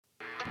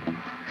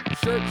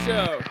Shirt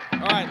Show.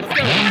 All right, let's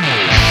go.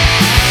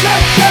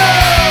 Shirt Show!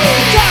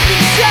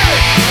 Talking shirt!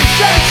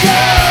 Shirt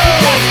Show!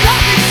 Just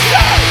talking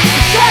shirt!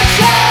 Shirt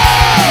Show!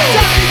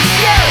 Talking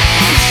shirt!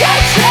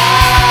 Shirt Show!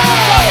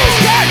 Talking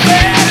shirt,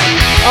 man!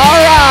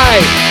 All right,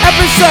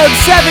 episode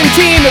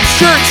 17 of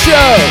Shirt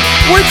Show.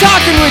 We're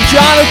talking with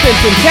Jonathan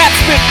from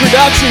Catspit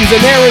Productions in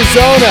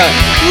Arizona.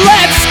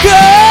 Let's go!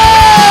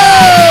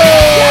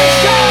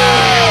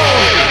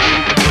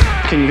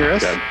 Can you hear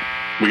us?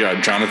 We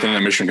got Jonathan at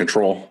Mission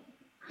Control.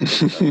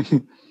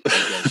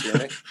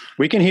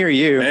 We can hear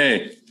you.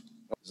 Hey,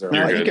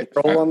 You're good.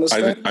 Control on this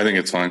thing? I think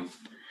it's fine.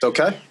 It's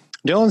okay.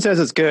 Dylan says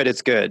it's good.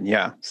 It's good.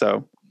 Yeah.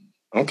 So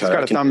Okay. it's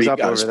got a thumbs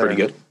up over That's there.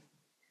 pretty good.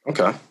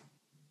 Okay.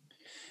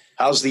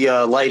 How's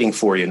the lighting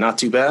for you? Not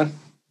too bad?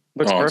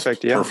 Looks It's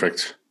perfect. Yeah.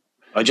 Perfect.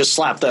 I just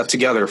slapped that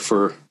together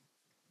for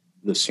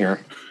this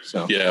year.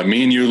 So Yeah,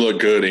 me and you look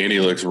good.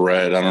 Andy looks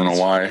red. I don't know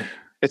why.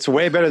 It's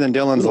way better than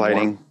Dylan's Little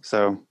lighting.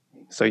 So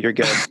you're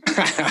good.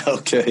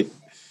 okay.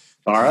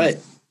 All right.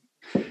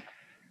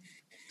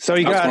 So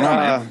you What's got, going on,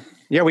 man?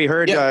 yeah, we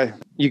heard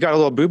you got a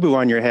little boo-boo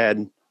on your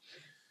head.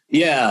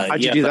 Yeah.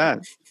 How'd you do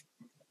that?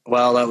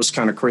 Well, that was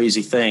kind of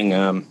crazy thing.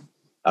 I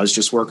was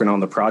just working on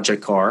the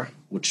project car,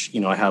 which,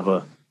 I have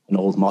an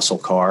old muscle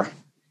car,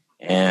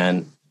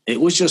 and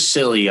it was just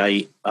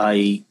silly.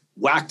 I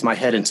whacked my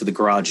head into the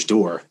garage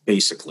door,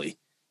 basically,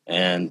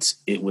 and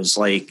it was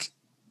like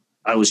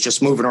I was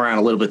just moving around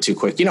a little bit too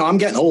quick. I'm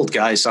getting old,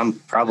 guys. I'm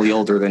probably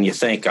older than you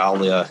think.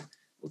 Let's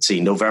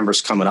see, November's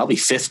coming. I'll be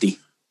 50.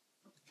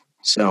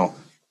 So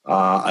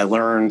I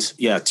learned,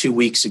 2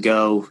 weeks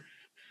ago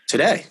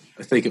today,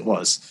 I think it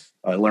was,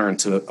 I learned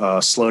to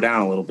slow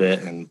down a little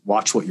bit and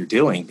watch what you're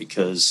doing,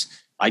 because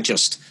I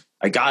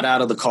got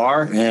out of the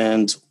car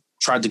and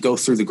tried to go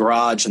through the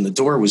garage, and the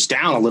door was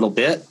down a little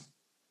bit.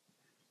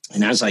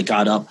 And as I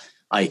got up,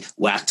 I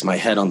whacked my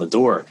head on the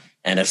door.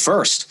 And at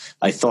first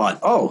I thought,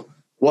 oh,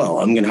 well,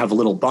 I'm going to have a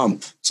little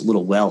bump. It's a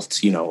little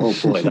welt, oh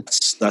boy,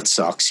 that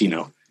sucks,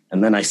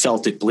 And then I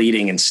felt it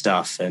bleeding and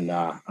stuff. And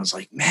I was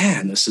like,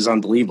 man, this is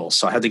unbelievable.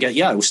 So I had to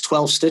it was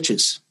 12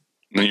 stitches.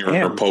 And then you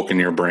were poking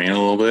your brain a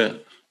little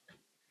bit.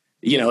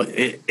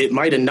 It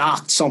might have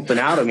knocked something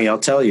out of me, I'll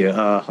tell you.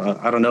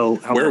 I don't know.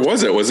 Where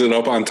was it? Was it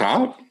up on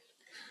top?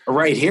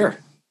 Right here.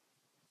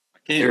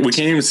 We can't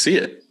even see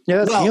it. Yeah,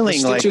 that's Well,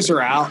 healing. the stitches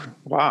are out.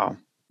 Wow.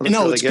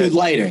 No, it's good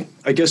lighting.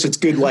 I guess it's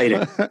good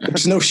lighting.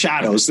 There's no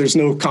shadows. There's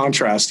no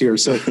contrast here.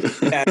 So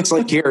it's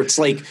like here. It's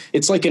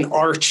like an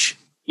arch,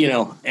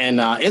 and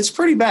it's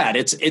pretty bad.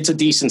 It's a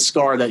decent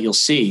scar that you'll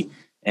see.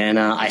 And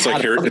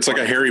it's like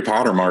a Harry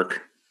Potter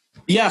mark.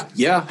 Yeah,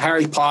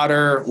 Harry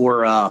Potter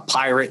or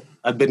pirate.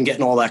 I've been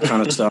getting all that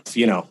kind of stuff,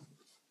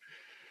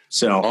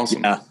 So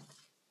Awesome. Yeah.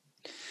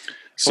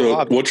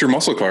 So what's your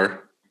muscle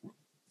car?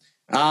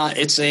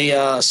 It's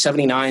a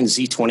 79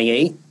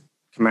 Z28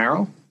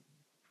 Camaro,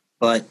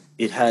 but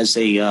it has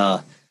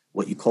a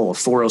what you call a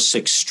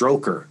 406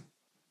 stroker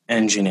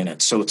engine in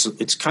it. So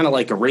it's kind of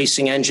like a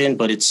racing engine,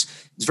 but it's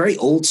very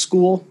old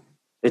school.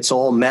 It's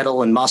all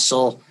metal and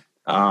muscle.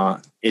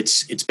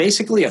 It's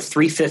basically a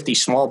 350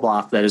 small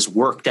block that is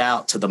worked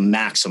out to the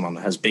maximum.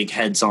 It has big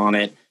heads on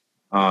it,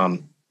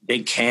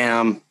 big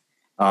cam,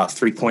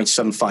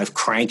 3.75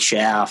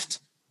 crankshaft,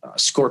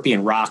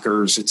 Scorpion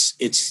rockers.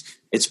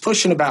 It's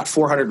pushing about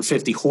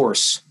 450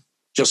 horse,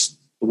 just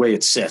the way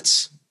it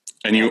sits.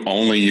 And you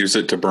only use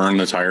it to burn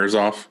the tires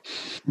off?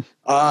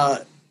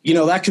 That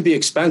could be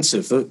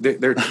expensive.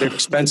 They're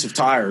expensive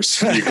tires.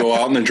 You go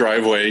out in the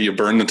driveway, you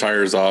burn the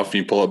tires off,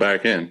 you pull it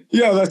back in.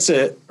 Yeah, that's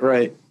it.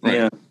 Right.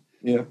 Yeah.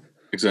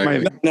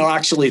 Exactly. No,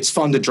 actually, it's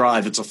fun to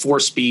drive. It's a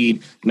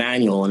 4-speed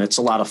manual, and it's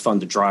a lot of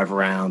fun to drive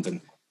around. And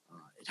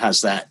it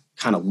has that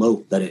kind of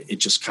lope that it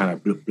just kind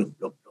of,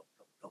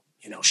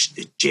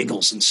 it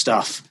jiggles and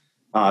stuff.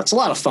 It's a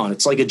lot of fun.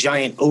 It's like a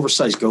giant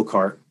oversized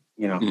go-kart,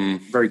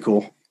 Very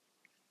cool.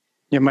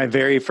 Yeah, my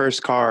very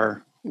first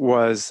car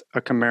was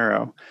a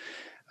Camaro.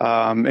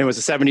 It was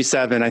a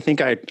 77. I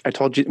think I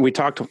told you, we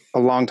talked a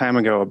long time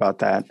ago about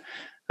that.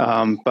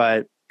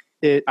 But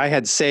I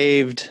had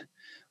saved,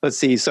 let's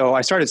see. So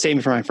I started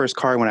saving for my first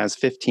car when I was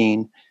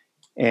 15,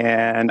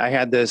 and I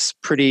had this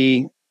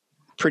pretty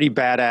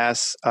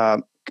badass,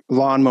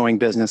 lawn mowing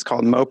business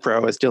called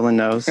MoPro, as Dylan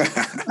knows.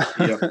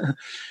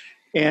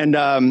 And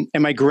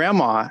my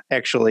grandma,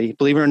 actually,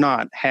 believe it or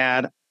not,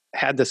 had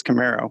this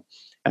Camaro,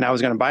 and I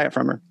was going to buy it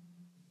from her.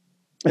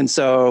 And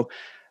so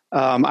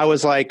I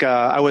was like,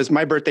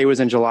 my birthday was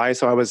in July,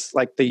 so I was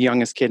like the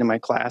youngest kid in my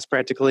class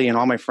practically, and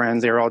all my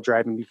friends, they were all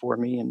driving before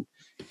me,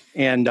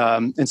 and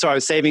so I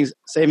was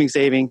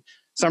saving.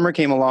 Summer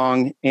came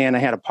along, and I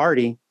had a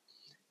party.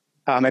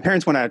 My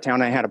parents went out of town.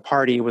 And I had a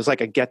party. It was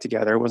like a get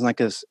together. It wasn't like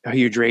a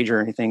huge rage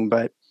or anything,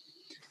 but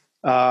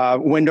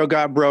window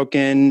got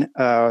broken.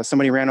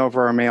 Somebody ran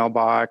over our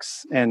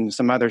mailbox and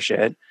some other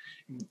shit.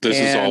 This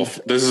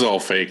is all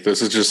fake.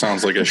 This just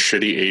sounds like a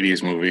shitty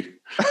 80s movie.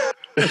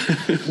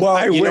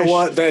 Well, you know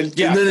what? Then And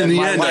then in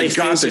the end, I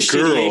got the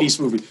girl. 80s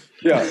movie.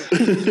 Yeah.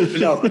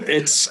 No,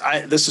 this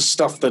is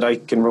stuff that I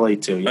can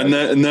relate to. Yeah.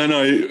 And then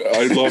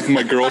I left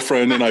my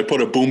girlfriend and I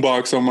put a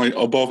boombox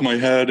above my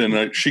head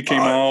and she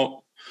came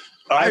out.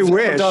 I wish.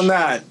 Never done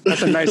that.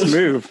 That's a nice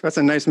move. That's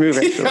a nice move,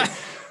 actually.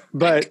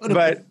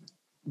 Yeah.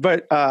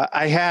 But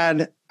I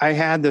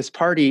had this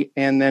party,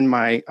 and then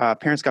my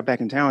parents got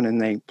back in town,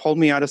 and they pulled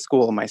me out of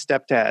school. My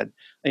stepdad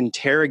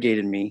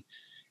interrogated me,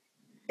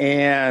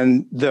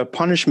 and the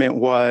punishment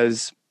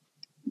was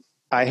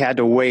I had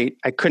to wait.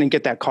 I couldn't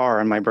get that car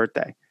on my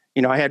birthday.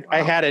 You know, I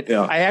had it.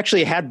 Yeah. I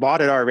actually had bought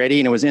it already,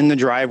 and it was in the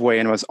driveway,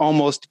 and I was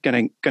almost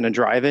gonna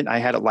drive it. I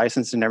had it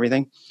licensed and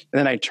everything, and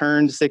then I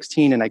turned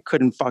 16, and I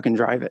couldn't fucking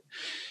drive it,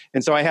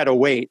 and so I had to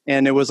wait.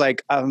 And it was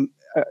like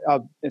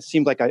it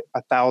seemed like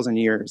 1,000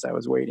 years I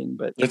was waiting.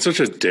 But that's such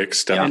a dick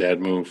stepdad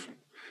move.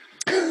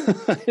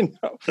 I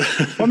know.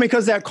 Well,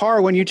 because that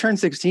car, when you turn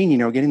 16, you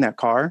know, getting that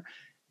car,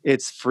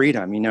 it's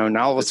freedom. You know,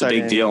 now all of a sudden,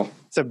 it's a big deal.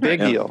 It's a big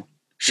deal.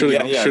 Should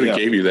have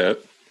gave you that.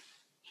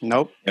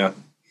 Nope. Yeah.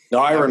 No,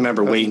 I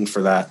remember waiting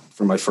for that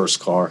for my first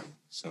car.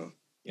 So,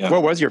 yeah.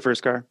 What was your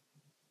first car?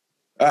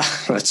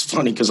 That's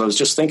funny because I was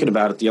just thinking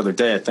about it the other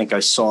day. I think I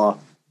saw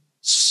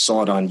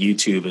it on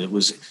YouTube. It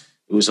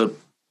was a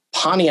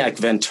Pontiac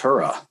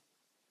Ventura,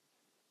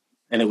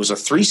 and it was a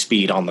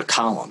 3-speed on the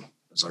column,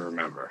 as I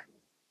remember.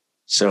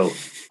 So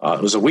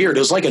it was it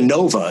was like a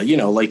Nova, you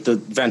know, like the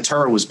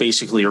Ventura was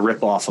basically a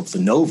ripoff of the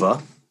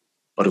Nova,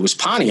 but it was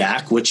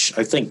Pontiac, which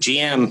I think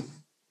GM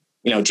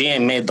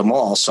made them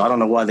all, so I don't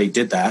know why they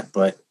did that,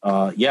 but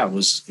it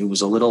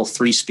was a little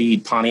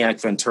 3-speed Pontiac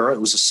Ventura.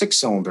 It was a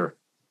 6-cylinder.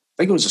 I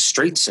think it was a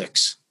straight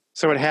 6.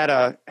 So it had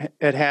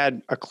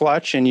a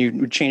clutch, and you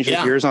would change the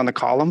gears on the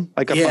column,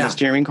 like up on the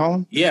steering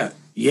column? Yeah.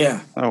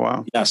 Yeah. Oh,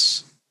 wow.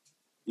 Yes.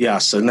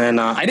 And then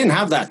I didn't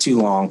have that too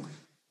long.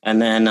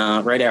 And then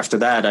right after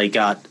that,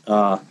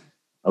 I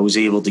was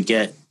able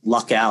to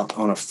luck out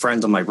on a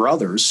friend of my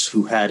brother's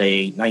who had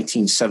a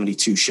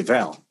 1972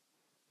 Chevelle.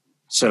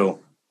 So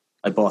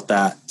I bought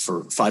that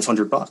for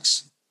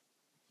 $500,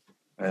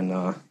 and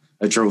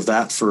I drove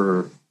that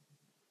for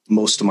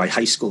most of my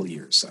high school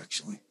years,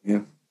 actually.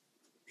 Yeah.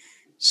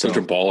 Such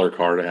a baller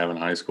car to have in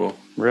high school.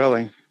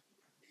 Really?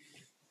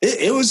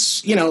 It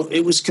was, you know,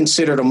 it was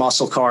considered a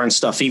muscle car and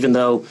stuff, even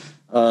though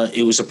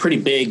it was a pretty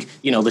big,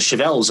 you know, the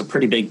Chevelle was a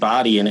pretty big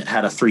body and it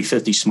had a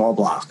 350 small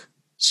block.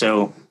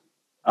 So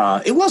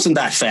it wasn't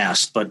that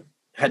fast, but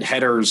had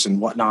headers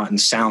and whatnot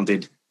and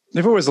sounded.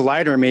 If it was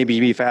lighter, maybe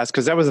it'd be fast,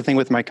 because that was the thing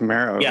with my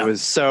Camaro. Yeah. It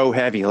was so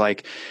heavy.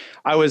 Like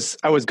I was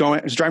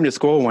driving to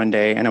school one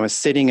day, and I was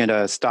sitting at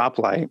a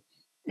stoplight,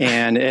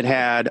 and it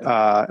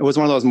was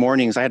one of those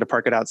mornings I had to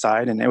park it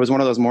outside, and it was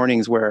one of those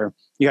mornings where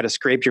you had to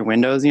scrape your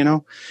windows, you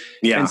know?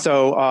 Yeah. And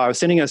so I was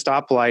sitting at a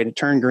stoplight, it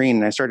turned green,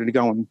 and I started to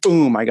go, and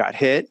boom, I got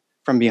hit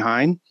from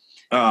behind.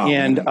 Oh,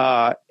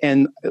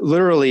 and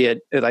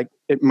literally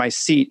my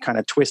seat kind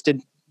of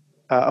twisted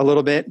a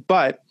little bit,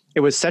 but it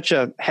was such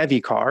a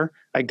heavy car.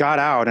 I got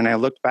out and I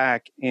looked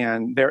back,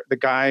 and the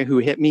guy who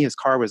hit me, his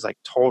car was like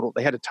totaled.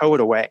 They had to tow it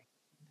away,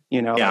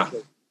 you know, like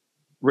the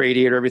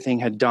radiator, everything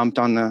had dumped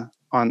on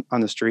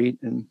the street.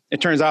 And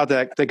it turns out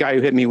that the guy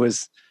who hit me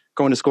was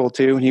going to school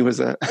too. And he was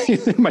in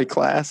my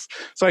class.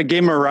 So I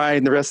gave him a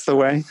ride the rest of the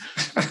way.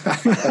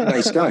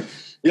 Nice guy.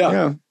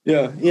 Yeah.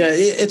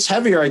 It's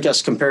heavier, I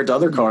guess, compared to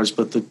other cars,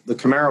 but the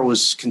Camaro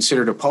was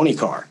considered a pony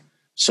car.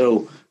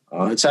 So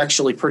it's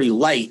actually pretty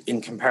light in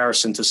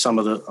comparison to some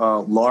of the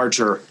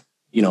larger,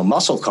 you know,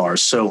 muscle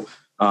cars. So,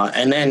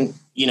 and then,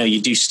 you know, you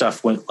do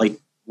stuff when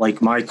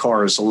like my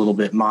car is a little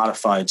bit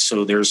modified.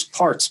 So there's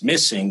parts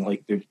missing,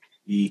 like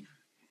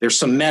there's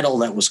some metal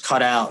that was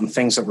cut out and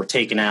things that were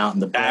taken out,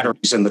 and the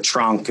batteries in the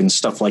trunk and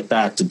stuff like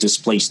that to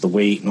displace the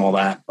weight and all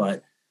that.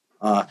 But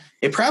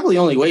it probably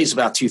only weighs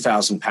about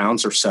 2,000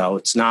 pounds or so.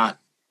 It's not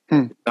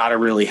a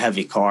really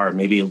heavy car,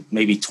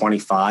 maybe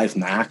 25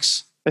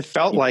 max. It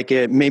felt like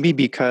it, maybe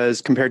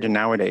because compared to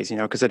nowadays, you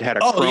know, because it had a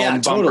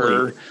chrome bumper.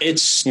 Totally.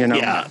 It's, you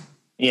know.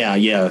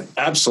 Yeah,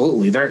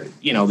 absolutely.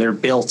 They're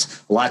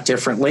built a lot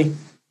differently.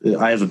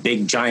 I have a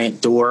big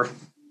giant door.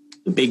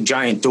 The big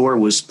giant door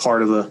was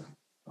part of the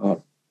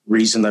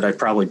reason that I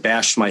probably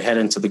bashed my head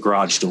into the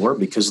garage door,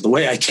 because of the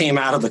way I came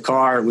out of the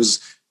car, it was,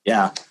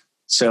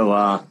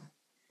 So,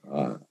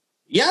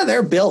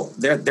 they're built.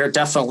 They're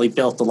definitely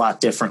built a lot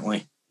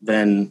differently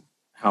than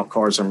how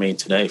cars are made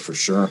today, for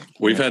sure.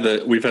 We've had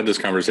this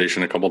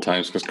conversation a couple of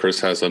times, because Chris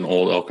has an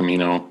old El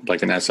Camino,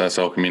 like an SS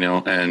El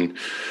Camino, and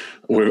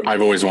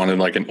I've always wanted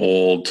like an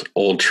old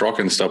truck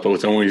and stuff. But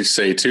then we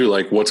say too,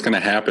 like, what's going to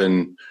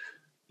happen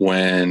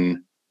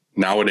when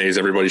nowadays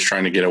everybody's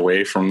trying to get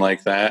away from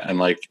like that, and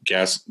like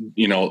gas,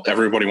 you know,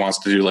 everybody wants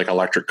to do like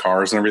electric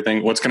cars and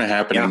everything. What's going to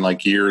happen in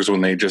like years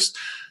when they just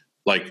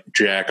like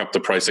jack up the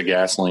price of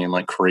gasoline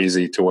like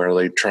crazy, to where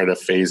they try to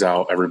phase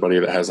out everybody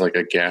that has like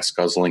a gas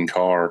guzzling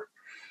car?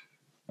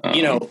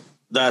 You know,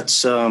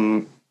 that's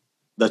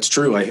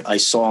true. I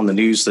saw on the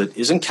news that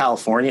isn't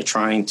California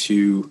trying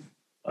to,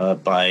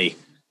 by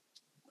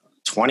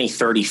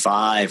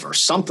 2035 or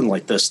something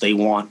like this, they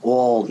want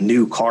all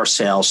new car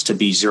sales to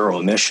be zero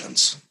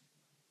emissions.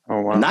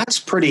 Oh, wow. And that's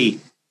pretty,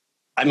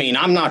 I mean,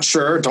 I'm not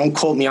sure. Don't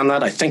quote me on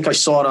that. I think I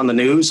saw it on the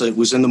news. It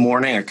was in the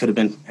morning. I could have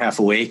been half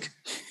awake.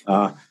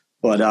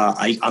 But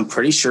I'm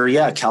pretty sure,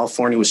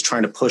 California was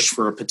trying to push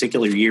for a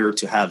particular year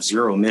to have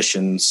zero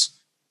emissions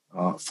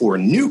for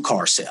new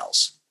car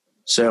sales.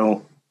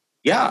 So,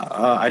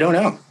 I don't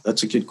know.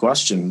 That's a good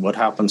question. What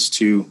happens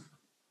to,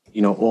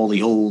 all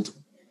the old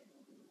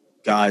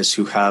guys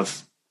who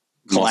have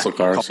muscle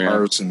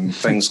cars and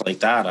things like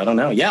that? I don't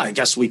know. Yeah, I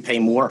guess we pay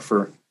more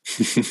for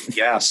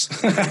gas.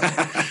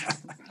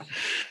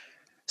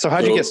 So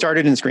how'd you get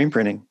started in screen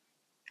printing?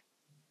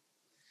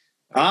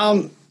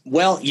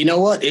 Well, you know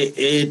what?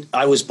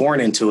 I was born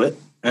into it,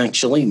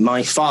 actually.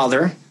 My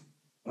father,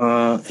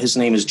 his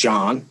name is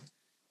John,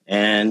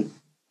 and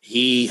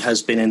he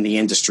has been in the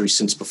industry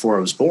since before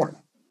I was born.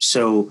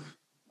 So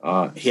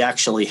he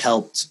actually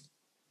helped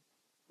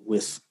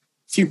with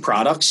a few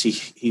products.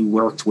 He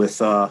worked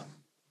with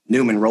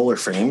Newman roller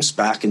frames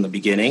back in the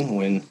beginning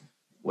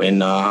when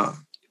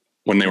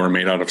they were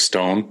made out of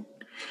stone.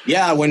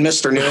 Yeah, when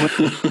Mr.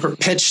 Newman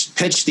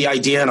pitched the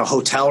idea in a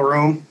hotel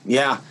room.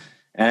 Yeah.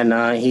 And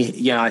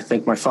I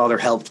think my father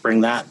helped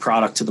bring that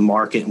product to the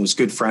market and was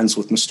good friends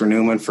with Mr.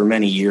 Newman for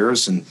many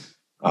years. And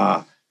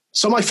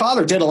so my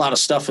father did a lot of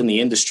stuff in the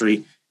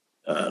industry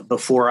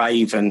before I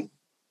even,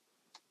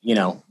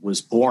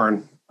 was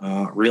born,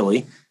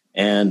 really.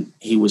 And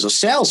he was a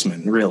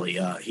salesman, really.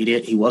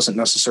 He wasn't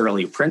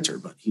necessarily a printer,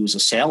 but he was a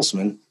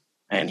salesman,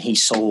 and he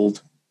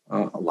sold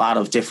a lot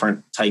of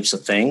different types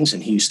of things.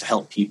 And he used to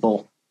help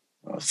people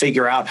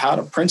figure out how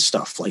to print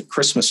stuff like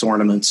Christmas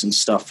ornaments and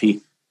stuff.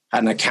 He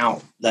had an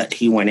account that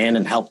he went in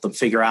and helped them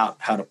figure out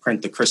how to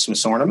print the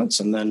Christmas ornaments,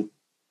 and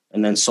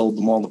then sold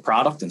them all the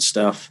product and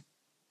stuff.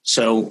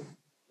 So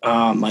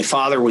my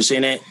father was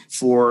in it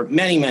for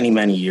many, many,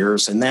 many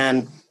years. And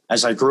then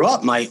as I grew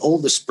up, my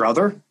oldest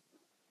brother,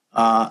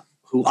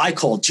 who I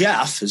call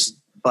Jeff,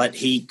 but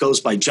he goes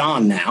by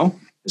John now,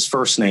 his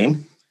first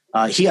name.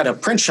 He had a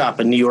print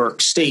shop in New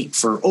York State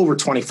for over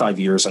 25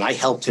 years, and I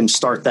helped him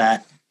start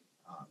that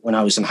when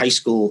I was in high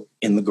school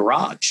in the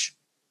garage.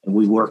 And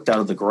we worked out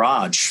of the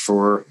garage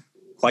for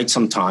quite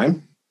some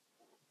time.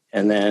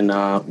 And then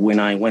when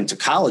I went to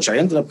college, I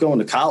ended up going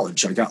to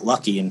college. I got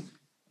lucky, and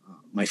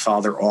my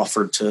father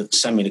offered to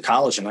send me to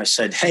college. And I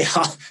said, "Hey,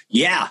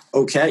 yeah,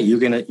 okay, you're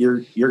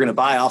gonna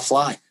buy, I'll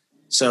fly."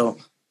 So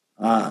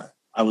I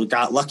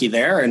got lucky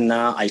there, and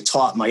I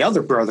taught my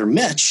other brother,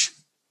 Mitch,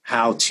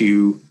 how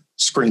to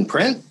screen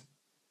print.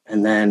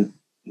 And then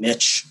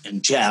Mitch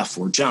and Jeff,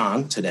 or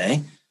John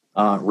today,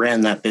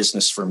 ran that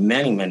business for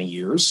many, many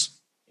years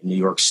in New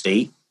York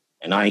State.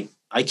 And I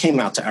came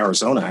out to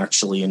Arizona,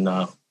 actually, and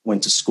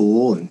went to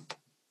school and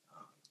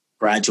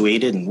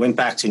graduated and went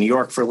back to New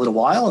York for a little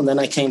while. And then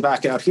I came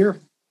back out here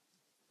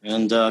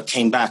and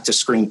came back to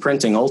screen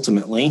printing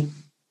ultimately.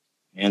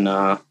 And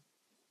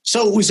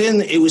so it was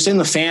in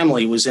the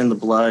family, it was in the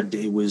blood.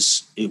 It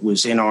was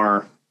in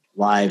our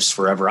lives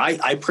forever.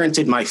 I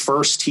printed my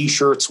first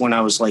T-shirts when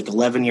I was like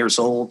 11 years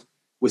old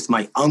with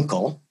my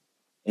uncle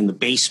in the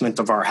basement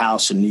of our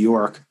house in New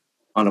York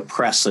on a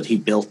press that he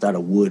built out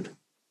of wood.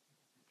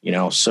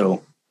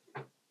 So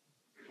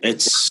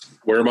it's...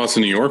 Whereabouts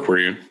in New York were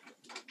you?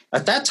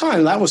 At that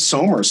time, that was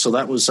Somers. So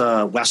that was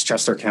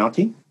Westchester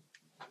County.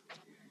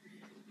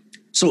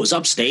 So it was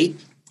upstate.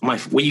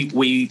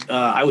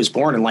 I was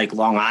born in like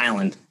Long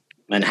Island,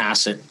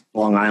 Manhasset,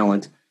 Long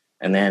Island.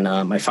 And then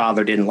my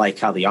father didn't like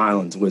how the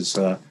island was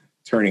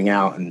turning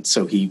out. And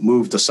so he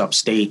moved us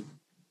upstate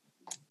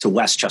to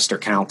Westchester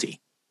County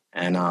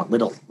and a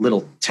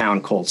little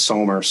town called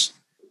Somers.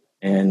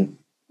 And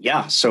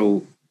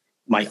so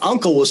my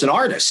uncle was an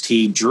artist.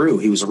 He drew.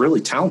 He was a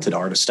really talented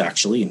artist,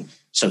 actually. And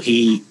so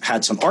he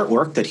had some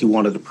artwork that he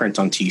wanted to print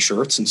on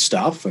T-shirts and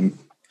stuff. And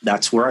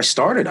that's where I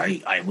started.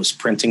 I was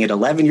printing at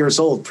 11 years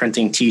old,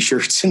 printing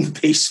T-shirts in the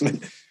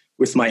basement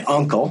with my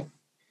uncle.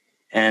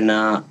 And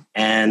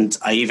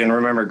I even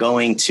remember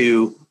going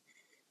to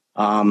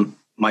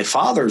my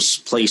father's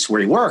place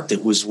where he worked.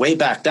 It was way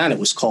back then. It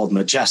was called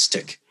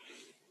Majestic.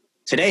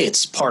 Today,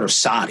 it's part of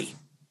Sadi.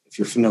 If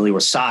you're familiar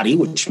with Sadi,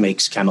 which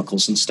makes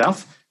chemicals and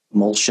stuff,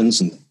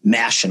 emulsions and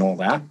mesh and all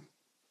that,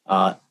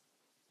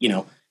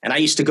 And I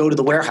used to go to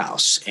the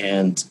warehouse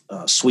and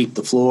sweep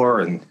the floor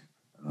and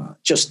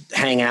just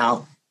hang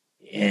out.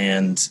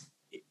 And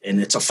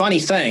it's a funny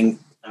thing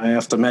I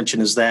have to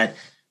mention is that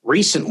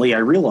recently I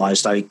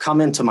realized I come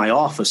into my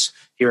office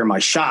here in my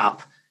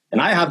shop, and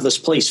I have this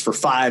place for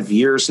 5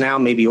 years now,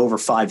 maybe over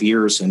 5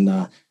 years. And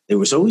there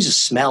was always a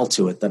smell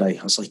to it that I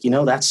was like,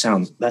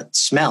 that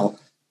smell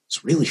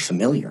is really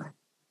familiar.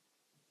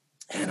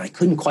 And I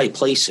couldn't quite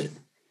place it.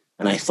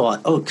 And I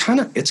thought,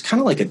 it's kind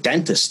of like a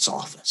dentist's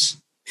office.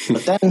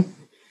 But then,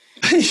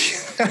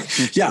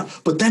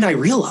 but then I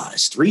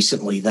realized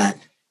recently that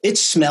it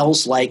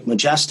smells like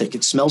Majestic.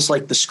 It smells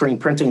like the screen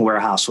printing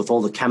warehouse with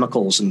all the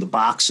chemicals and the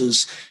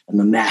boxes and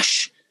the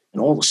mesh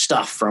and all the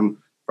stuff from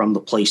the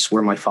place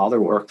where my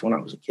father worked when I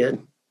was a kid.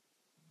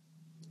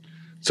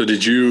 So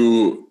did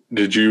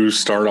you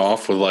start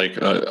off with like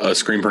a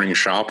screen printing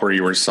shop where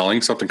you were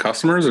selling stuff to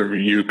customers, or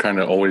you kind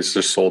of always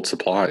just sold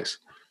supplies?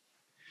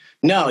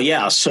 No,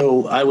 yeah.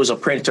 So I was a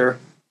printer.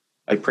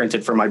 I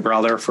printed for my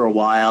brother for a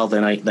while.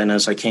 Then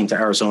as I came to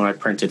Arizona, I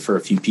printed for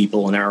a few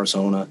people in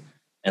Arizona.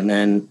 And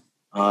then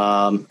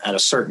at a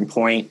certain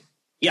point,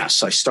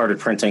 yes, I started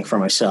printing for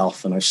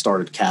myself, and I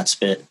started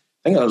CatSpit.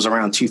 I think that was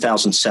around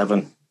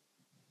 2007.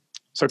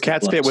 So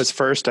CatSpit was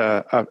first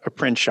a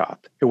print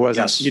shop. It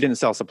wasn't. Yes. You didn't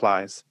sell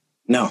supplies.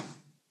 No.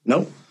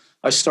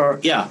 I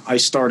started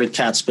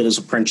CatSpit as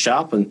a print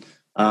shop and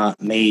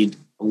made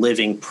a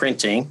living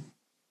printing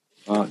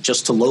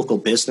just to local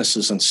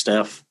businesses and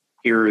stuff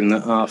here in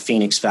the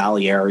Phoenix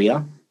Valley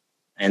area.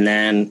 And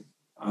then,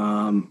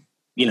 I'll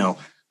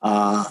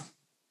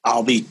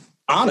be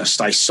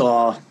honest. I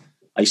saw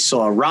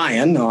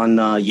Ryan on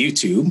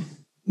YouTube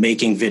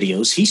making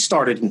videos. He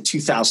started in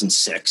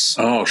 2006.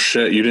 Oh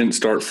shit! You didn't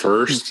start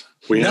first.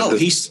 Yeah.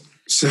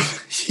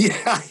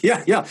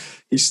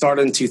 He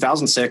started in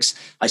 2006.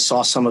 I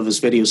saw some of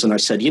his videos and I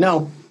said,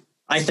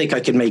 I think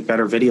I could make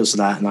better videos than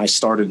that. And I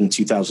started in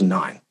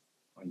 2009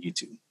 on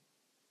YouTube.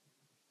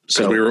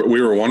 So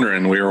we were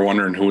wondering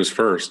who was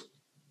first.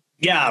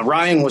 Yeah,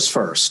 Ryan was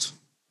first.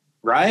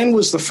 Ryan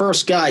was the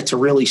first guy to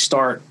really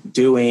start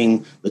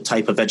doing the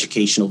type of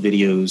educational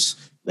videos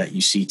that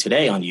you see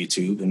today on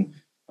YouTube. And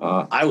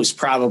I was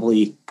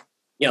probably,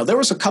 there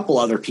was a couple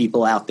other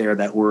people out there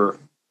that were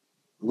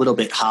a little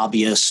bit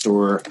hobbyist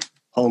or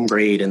home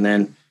grade. And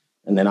then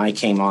I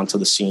came onto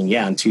the scene,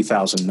 in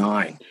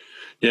 2009.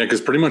 Yeah, because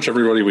pretty much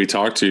everybody we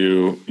talk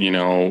to,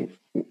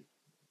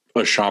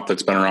 a shop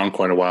that's been around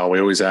quite a while, we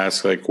always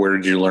ask, like, where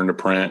did you learn to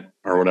print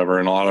or whatever?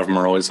 And a lot of them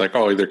are always like,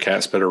 oh, either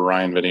CatSpit or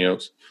Ryan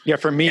videos. Yeah,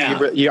 for me,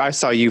 I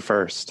saw you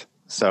first.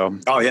 So,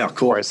 oh yeah,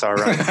 cool. I saw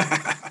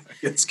Ryan.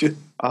 It's good.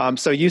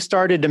 So you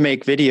started to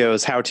make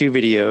videos, how-to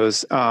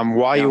videos,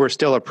 while you were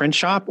still a print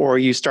shop, or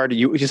you said,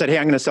 hey,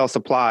 I'm going to sell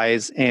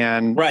supplies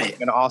and I'm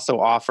going to also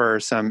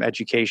offer some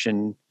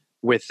education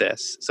with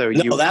this. So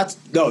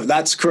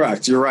that's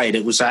correct. You're right.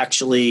 It was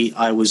actually,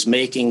 I was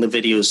making the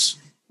videos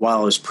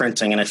while I was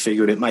printing, and I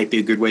figured it might be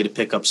a good way to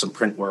pick up some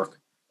print work.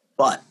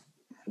 But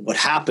what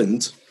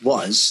happened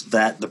was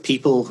that the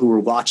people who were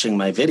watching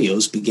my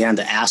videos began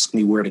to ask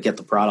me where to get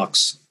the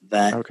products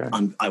that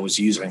I was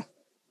using.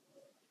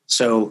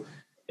 So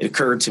it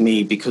occurred to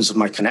me, because of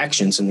my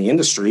connections in the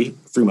industry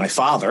through my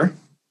father,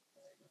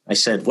 I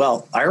said,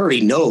 well, I already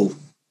know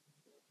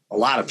a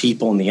lot of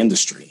people in the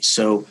industry.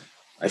 So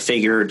I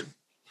figured,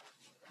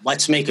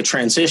 let's make a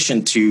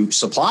transition to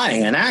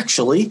supplying. And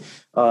actually,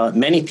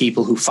 many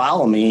people who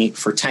follow me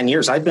for 10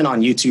 years, I've been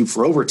on YouTube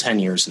for over 10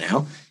 years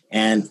now.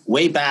 And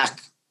way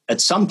back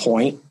at some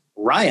point,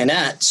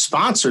 Ryanette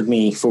sponsored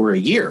me for a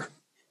year.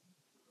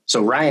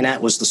 So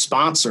Ryanette was the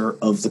sponsor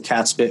of the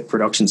CatSpit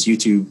Productions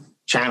YouTube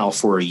channel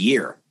for a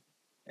year.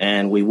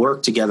 And we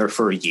worked together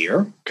for a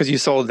year. Because you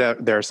sold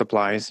their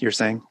supplies, you're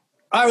saying?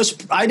 I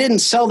didn't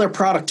sell their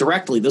product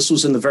directly. This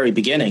was in the very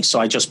beginning. So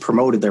I just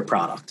promoted their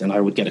product and I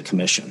would get a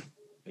commission,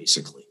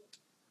 basically.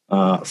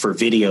 For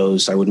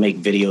videos, I would make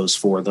videos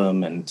for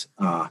them, and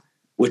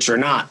which are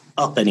not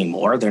up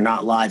anymore. They're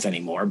not live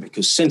anymore,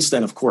 because since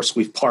then, of course,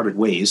 we've parted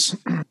ways.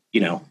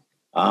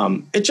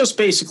 It just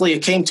basically,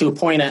 it came to a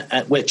point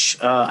at which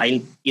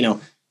Ryanette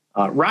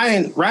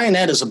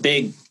is a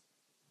big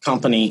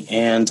company,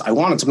 and I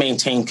wanted to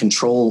maintain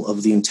control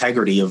of the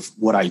integrity of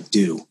what I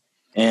do.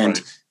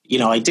 And,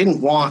 I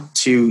didn't want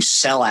to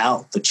sell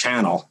out the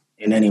channel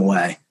in any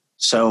way.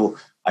 So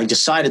I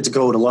decided to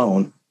go it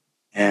alone.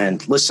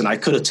 And listen, I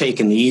could have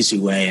taken the easy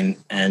way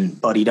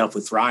and buddied up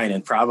with Ryan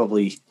and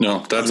probably. No,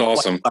 that's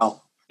awesome.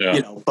 Well,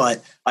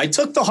 but I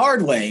took the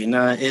hard way, and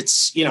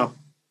it's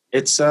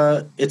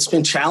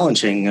been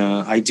challenging.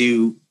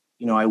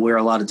 I wear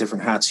a lot of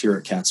different hats here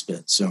at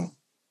CatSpit. So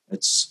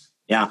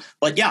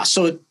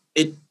so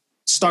it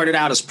started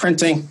out as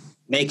printing,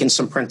 making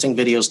some printing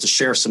videos to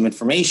share some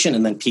information.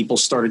 And then people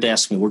started to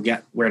ask me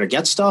where to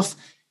get stuff.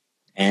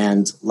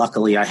 And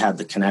luckily I had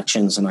the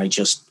connections, and I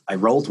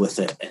rolled with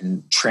it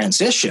and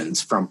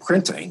transitioned from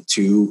printing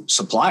to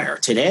supplier.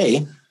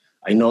 Today,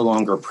 I no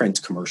longer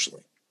print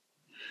commercially.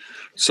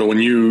 So when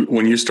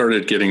you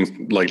started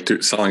getting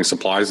selling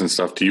supplies and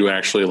stuff, do you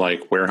actually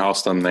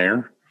warehouse them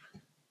there?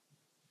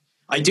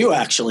 I do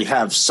actually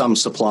have some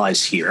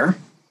supplies here,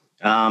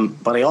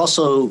 but I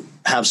also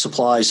have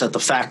supplies at the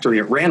factory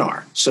at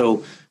Ranar.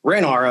 So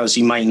Ranar, as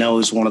you might know,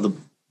 is one of the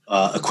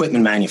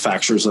equipment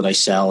manufacturers that I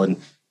sell,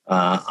 and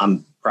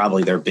I'm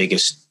probably their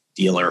biggest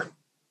dealer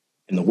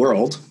in the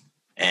world.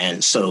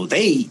 And so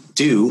they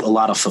do a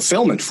lot of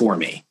fulfillment for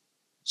me.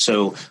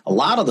 So a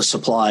lot of the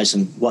supplies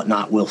and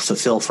whatnot will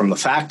fulfill from the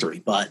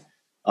factory. But,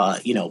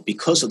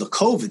 because of the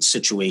COVID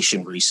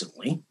situation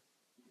recently,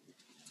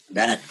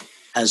 that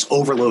has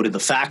overloaded the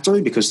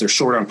factory because they're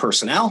short on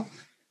personnel.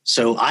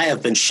 So I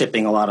have been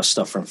shipping a lot of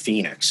stuff from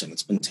Phoenix, and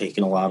it's been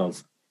taking a lot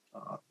of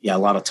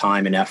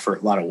time and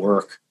effort, a lot of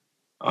work.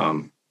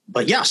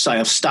 But yes, I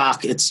have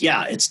stock.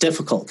 It's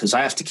difficult because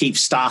I have to keep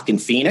stock in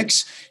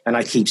Phoenix, and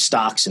I keep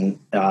stock in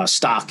El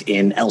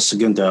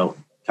Segundo,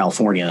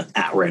 California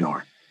at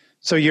Ranar.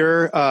 So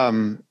you're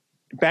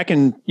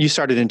you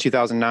started in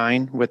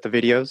 2009 with the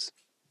videos?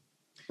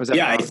 Was that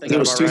I think it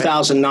was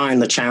 2009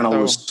 the channel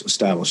was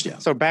established, yeah.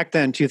 So back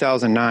then,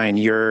 2009,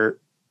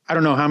 I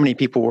don't know how many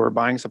people were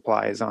buying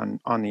supplies on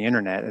the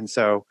internet. And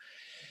so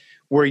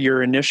were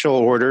your initial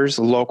orders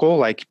local,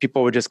 like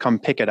people would just come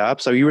pick it up?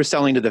 So you were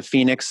selling to the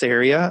Phoenix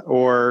area,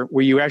 or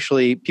were you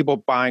actually people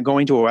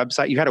going to a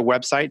website? You had a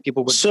website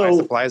people would buy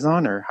supplies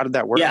on, or how did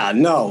that work? Yeah,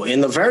 no.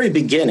 In the very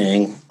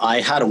beginning, I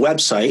had a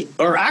website,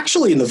 or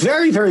actually in the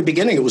very, very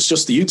beginning, it was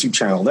just the YouTube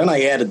channel. Then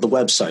I added the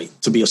website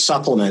to be a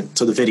supplement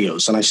to the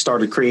videos. And I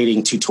started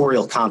creating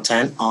tutorial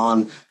content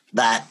on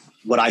that,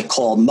 what I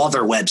call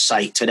mother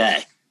website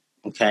today.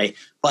 Okay.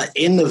 But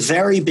in the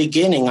very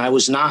beginning, I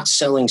was not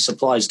selling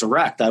supplies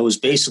direct. I was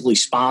basically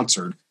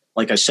sponsored.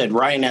 Like I said,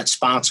 Ryonet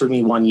sponsored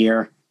me 1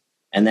 year.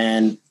 And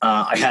then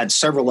I had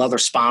several other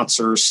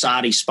sponsors.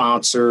 Saudi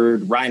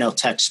sponsored,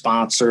 Rhinotech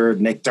sponsored,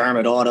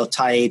 McDermott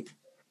Autotype.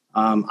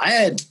 I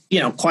had,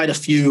 quite a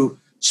few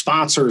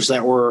sponsors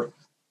that were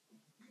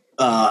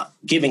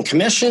giving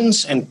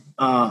commissions and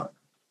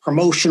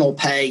promotional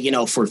pay,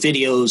 for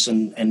videos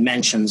and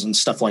mentions and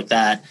stuff like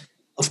that.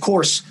 Of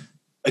course,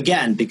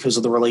 again, because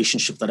of the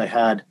relationship that I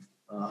had,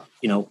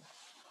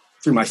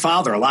 through my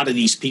father, a lot of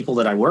these people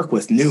that I work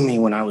with knew me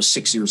when I was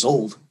 6 years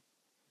old,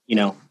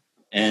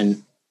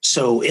 and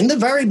so in the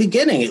very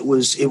beginning, it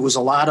was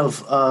a lot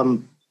of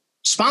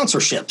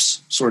sponsorships,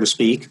 so to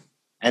speak.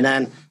 And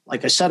then,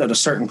 like I said, at a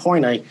certain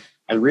point, I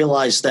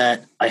realized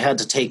that I had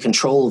to take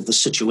control of the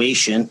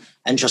situation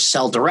and just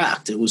sell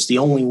direct. It was the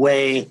only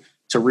way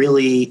to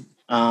really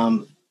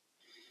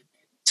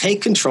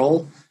take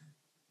control,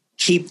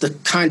 keep the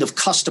kind of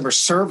customer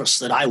service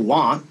that I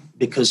want,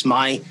 because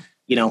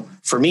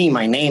for me,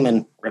 my name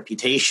and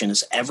reputation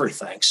is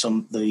everything.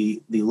 So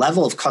the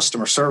level of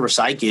customer service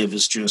I give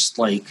is just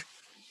like,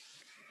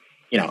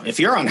 if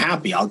you're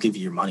unhappy, I'll give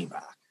you your money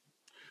back.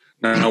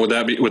 Now, with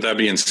that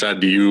being said,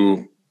 do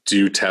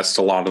you test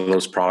a lot of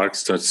those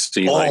products to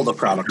see all the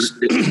products?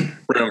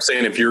 What I'm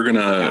saying, if you're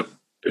gonna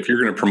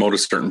promote a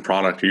certain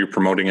product, are you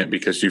promoting it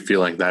because you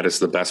feel like that is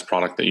the best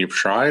product that you've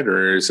tried,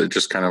 or is it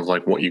just kind of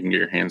like what you can get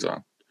your hands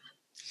on?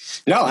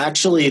 No,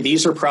 actually,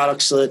 these are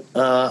products that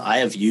I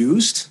have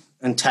used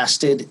and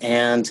tested,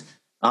 and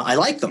I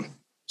like them.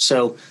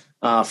 So,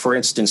 for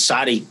instance,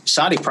 Saudi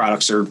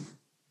products are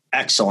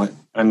excellent.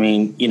 I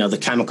mean, the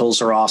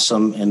chemicals are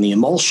awesome, and the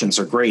emulsions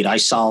are great. I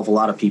solve a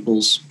lot of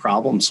people's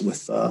problems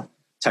with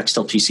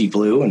Textile PC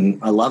Blue, and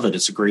I love it.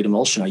 It's a great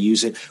emulsion. I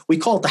use it. We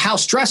call it the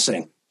house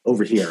dressing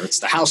over here. It's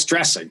the house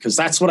dressing because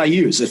that's what I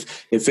use.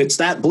 If it's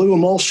that blue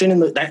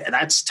emulsion,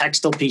 that's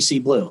Textile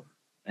PC Blue,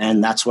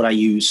 and that's what I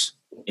use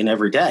in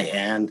every day.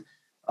 And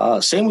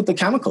same with the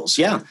chemicals.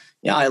 Yeah,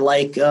 I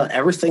like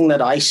everything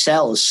that I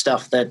sell is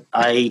stuff that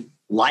I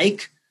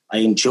like. I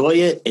enjoy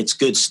it. It's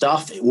good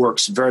stuff. It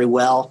works very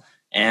well.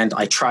 And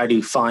I try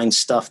to find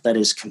stuff that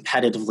is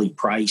competitively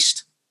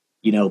priced,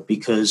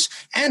 because,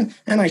 and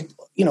I,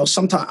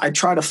 sometimes I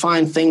try to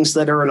find things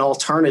that are an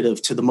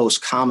alternative to the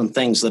most common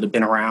things that have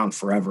been around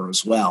forever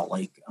as well.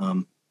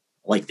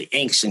 Like the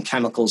inks and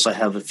chemicals, I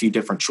have a few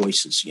different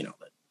choices,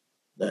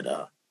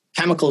 that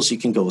chemicals, you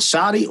can go with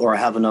Saudi, or I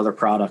have another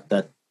product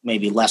that may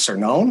be lesser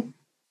known,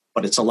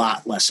 but it's a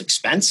lot less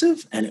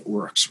expensive and it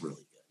works really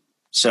good.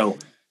 So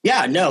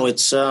yeah, no,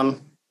 it's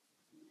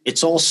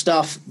all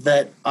stuff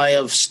that I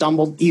have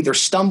either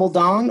stumbled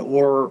on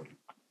or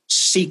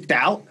seeked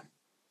out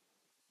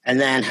and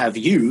then have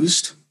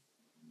used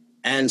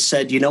and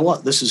said, you know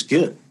what, this is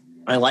good.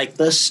 I like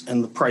this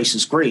and the price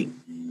is great.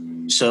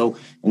 So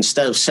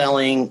instead of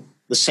selling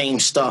the same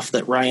stuff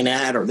that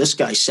Ryonet or this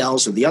guy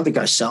sells or the other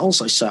guy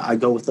sells, I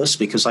go with this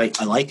because I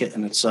like it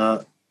and it's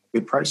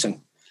good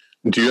pricing.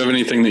 Do you have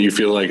anything that you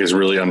feel like is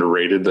really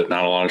underrated that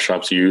not a lot of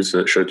shops use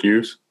that should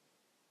use?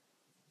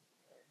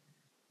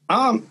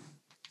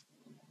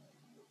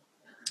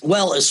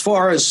 Well, as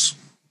far as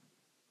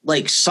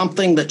like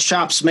something that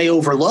shops may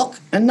overlook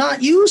and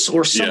not use,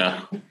 or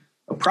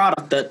a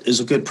product that is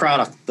a good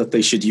product that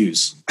they should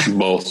use?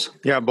 Both.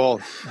 Yeah,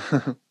 both.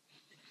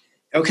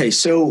 Okay,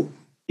 so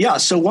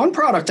one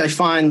product I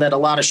find that a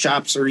lot of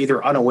shops are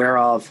either unaware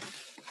of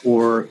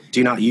or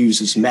do not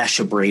use is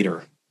Mesh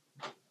Abrader.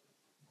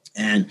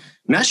 And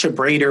Mesh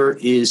Abrader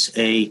is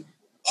a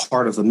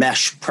part of the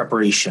mesh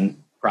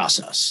preparation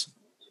process.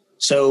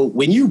 So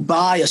when you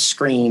buy a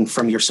screen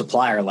from your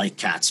supplier like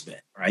Catspit,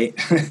 right?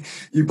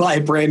 You buy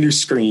a brand new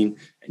screen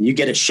and you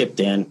get it shipped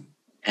in.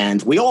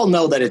 And we all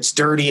know that it's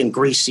dirty and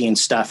greasy and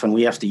stuff, and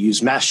we have to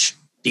use mesh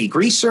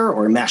degreaser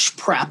or mesh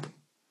prep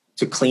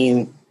to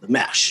clean the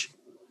mesh.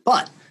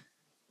 But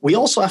we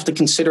also have to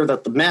consider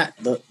that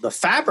the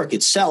fabric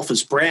itself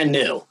is brand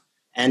new.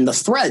 And the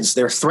threads,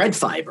 they're thread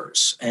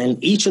fibers.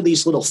 And each of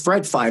these little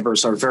thread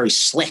fibers are very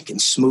slick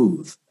and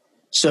smooth.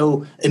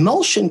 So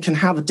emulsion can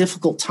have a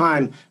difficult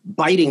time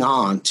biting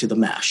on to the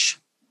mesh.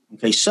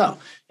 Okay, so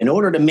in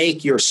order to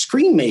make your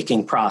screen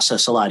making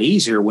process a lot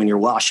easier when you're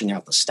washing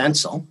out the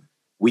stencil,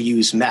 we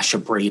use Mesh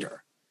Abrader.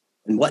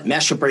 And what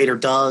Mesh Abrader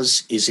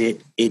does is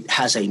it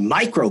has a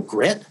micro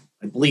grit.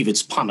 I believe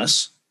it's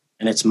pumice,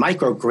 and it's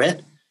micro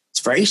grit.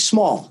 It's very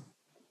small.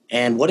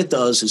 And what it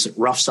does is it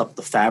roughs up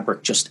the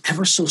fabric just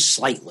ever so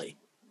slightly,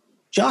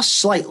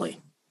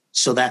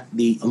 so that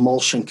the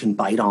emulsion can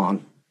bite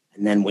on.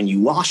 And then when you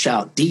wash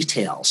out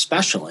detail,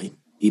 especially,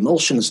 the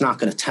emulsion is not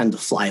going to tend to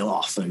fly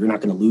off. You're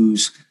not going to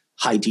lose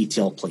high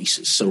detail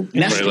places. So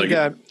you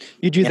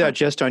do that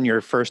just on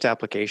your first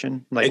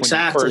application? Like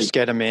exactly. When you first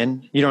get them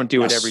in? You don't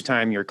do it every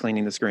time you're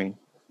cleaning the screen?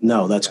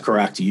 No, that's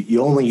correct.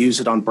 You only use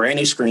it on brand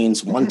new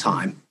screens one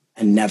time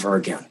and never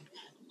again.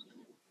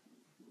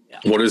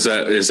 What is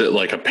that? Is it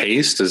like a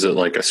paste? Is it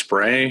like a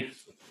spray?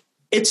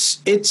 It's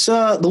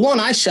the one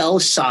I sell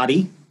is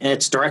Sadi, and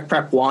it's Direct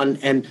Prep 1,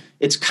 and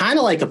it's kind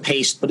of like a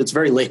paste, but it's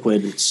very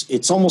liquid.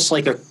 It's almost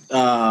like a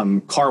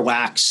car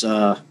wax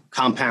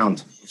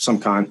compound of some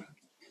kind.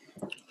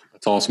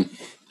 That's awesome.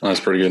 That's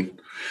pretty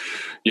good.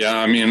 Yeah,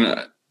 I mean,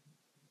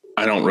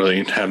 I don't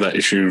really have that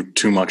issue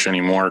too much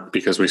anymore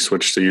because we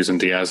switched to using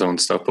Diazo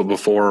and stuff. But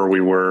before we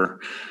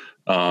were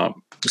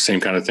same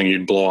kind of thing.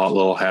 You'd blow out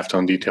little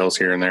halftone details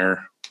here and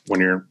there when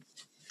you're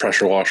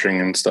pressure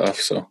washing and stuff.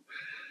 So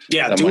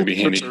yeah, that might be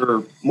handy.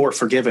 Are more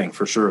forgiving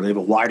for sure. They have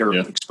a wider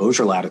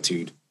exposure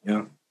latitude.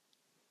 Yeah.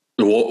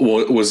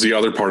 What was the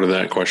other part of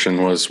that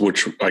question was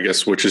which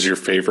is your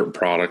favorite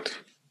product?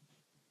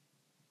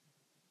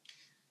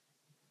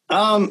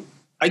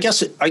 I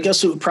guess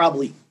it would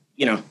probably,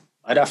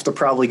 I'd have to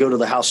probably go to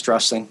the house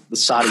dressing, the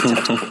Sadi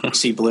Technical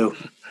Sea Blue.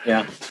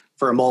 Yeah.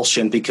 For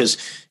emulsion, because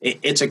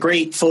it's a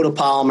great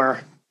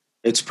photopolymer.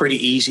 It's pretty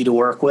easy to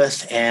work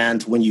with.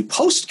 And when you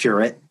post cure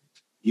it,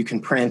 you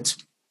can print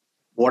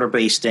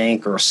water-based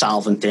ink or a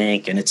solvent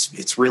ink, and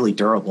it's really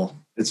durable.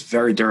 It's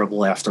very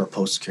durable after a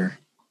post cure.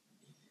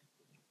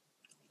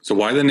 So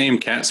why the name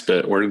Cat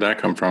Spit? Where did that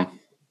come from?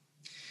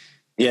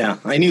 Yeah,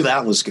 I knew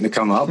that was going to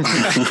come up.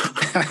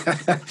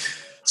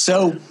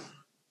 So,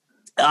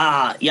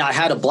 I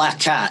had a black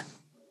cat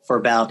for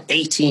about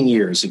 18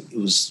 years. It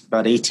was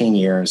about 18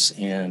 years.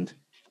 And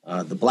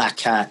the black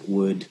cat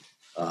would,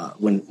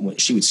 when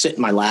she would sit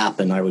in my lap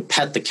and I would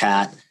pet the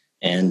cat,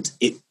 and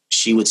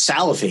she would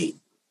salivate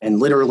and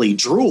literally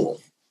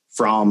drool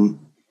from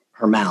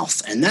her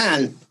mouth. And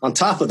then on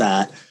top of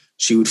that,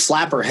 she would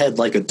flap her head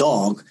like a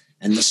dog,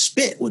 and the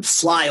spit would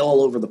fly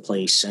all over the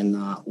place. And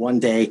one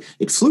day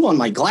it flew on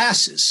my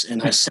glasses,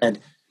 and I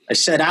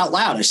said out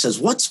loud, I says,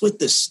 "What's with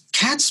this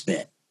cat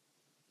spit?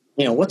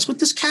 What's with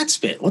this cat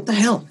spit? What the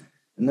hell?"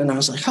 And then I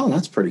was like, "Oh,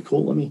 that's pretty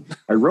cool."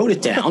 I wrote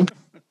it down.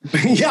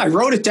 Yeah, I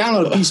wrote it down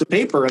on a piece of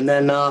paper, and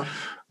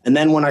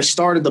then when I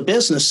started the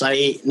business,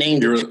 I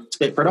named it Cat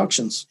Spit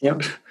Productions. Yeah,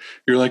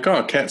 you're like,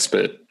 "Oh, Cat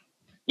Spit."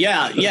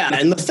 Yeah.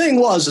 And the thing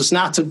is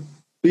not to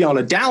be on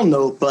a down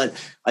note, but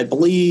I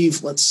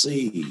believe, let's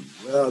see,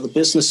 the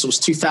business was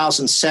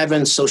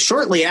 2007. So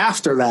shortly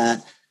after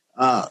that,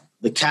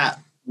 the cat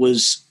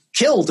was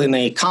killed in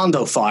a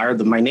condo fire.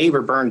 My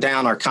neighbor burned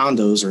down our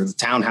condos or the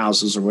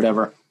townhouses or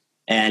whatever,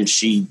 and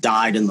she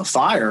died in the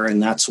fire.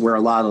 And that's where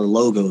a lot of the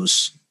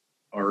logos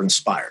are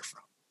inspired from.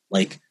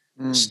 Like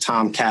this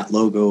Tomcat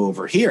logo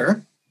over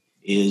here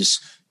is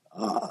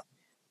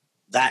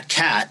that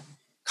cat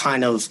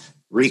kind of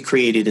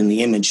recreated in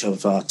the image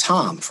of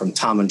Tom from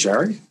Tom and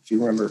Jerry. If you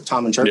remember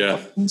Tom and Jerry. Yeah.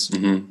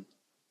 Mm-hmm.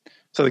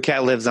 So the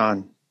cat lives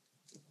on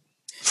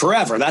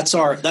forever. That's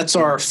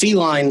our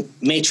feline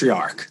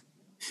matriarch.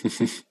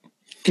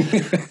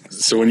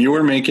 So when you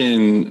were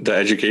making the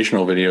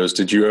educational videos,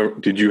 did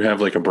you have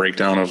like a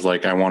breakdown of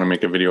like, I want to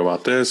make a video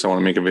about this, I want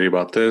to make a video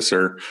about this?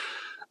 Or,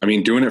 I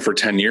mean, doing it for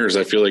 10 years,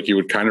 I feel like you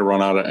would kind of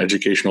run out of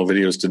educational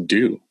videos to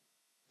do.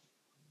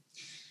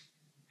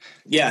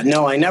 Yeah,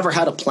 no, I never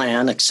had a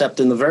plan, except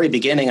in the very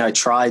beginning, I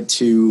tried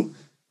to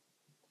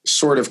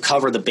sort of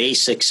cover the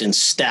basics in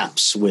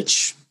steps,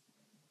 which,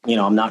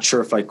 I'm not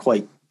sure if I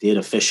quite did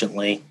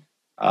efficiently.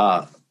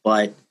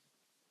 But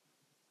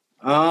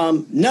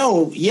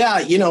no,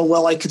 yeah,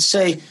 well, I could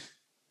say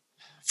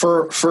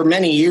for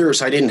many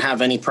years, I didn't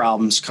have any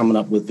problems coming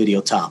up with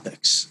video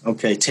topics.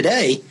 Okay.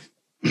 Today,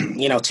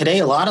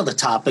 a lot of the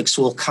topics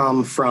will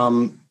come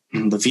from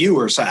the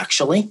viewers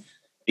actually,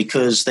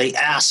 because they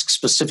ask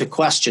specific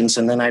questions.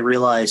 And then I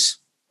realize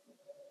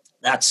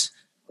that's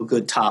a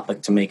good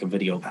topic to make a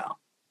video about.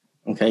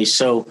 Okay.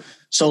 So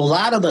a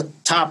lot of the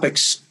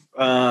topics,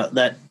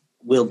 that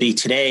will be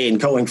today and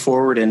going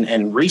forward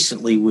and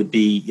recently would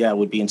be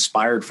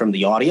inspired from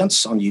the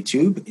audience on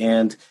YouTube.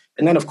 And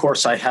then of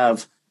course I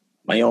have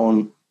my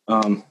own,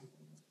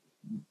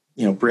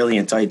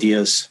 brilliant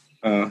ideas,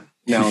 now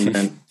and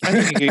then.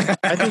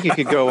 I think you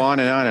could go on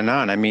and on and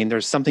on. I mean,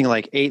 there's something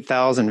like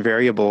 8,000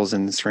 variables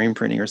in screen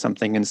printing or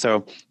something. And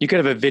so you could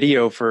have a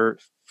video for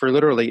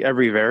literally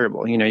every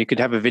variable. You could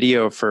have a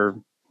video for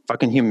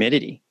fucking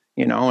humidity,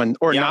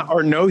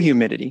 or no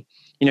humidity.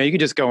 You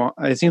could just go on.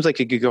 It seems like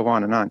you could go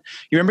on and on.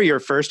 You remember your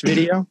first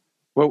video?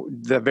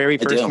 The very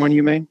first one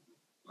you made?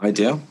 I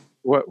do.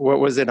 What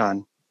was it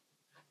on?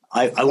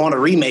 I want to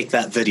remake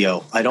that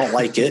video. I don't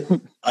like it.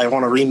 I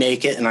want to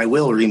remake it, and I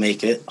will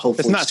remake it.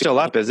 Hopefully, it's not still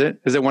up, is it?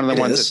 Is it one of the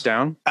ones that's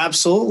down?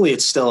 Absolutely,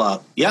 it's still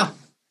up. Yeah,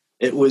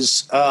 it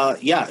was.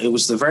 It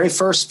was the very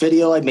first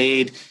video I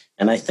made,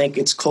 and I think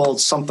it's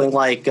called something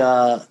like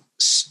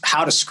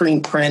how to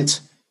screen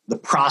print, the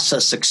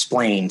process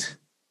explained.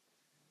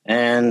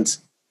 And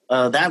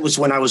that was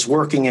when I was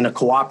working in a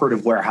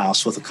cooperative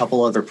warehouse with a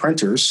couple other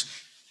printers,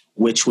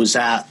 which was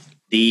at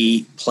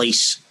the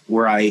place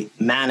where I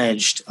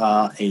managed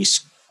a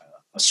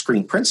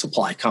screen print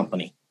supply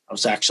company. I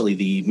was actually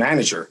the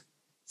manager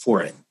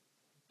for it.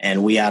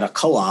 And we had a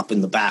co-op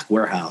in the back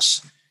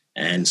warehouse.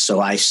 And so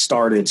I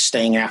started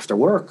staying after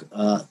work.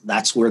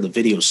 That's where the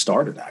videos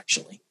started,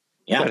 actually.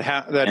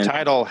 Yeah. That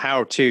title,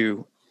 How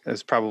To,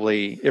 is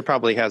probably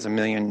has 1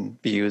 million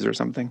views or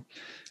something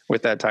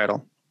with that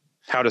title.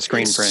 How to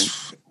screen print.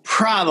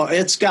 Probably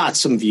it's got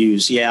some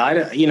views. Yeah.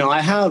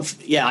 I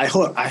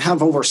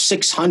have over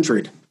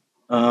 600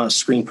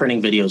 screen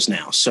printing videos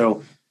now.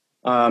 So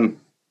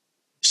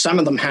some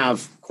of them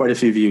have quite a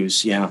few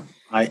views. Yeah.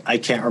 I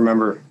can't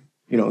remember,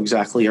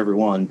 exactly every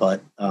one,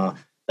 but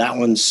that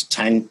one's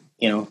 10,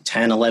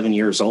 11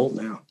 years old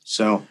now.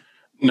 So.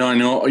 No, I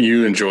know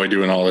you enjoy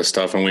doing all this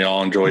stuff, and we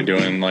all enjoy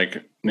doing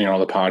the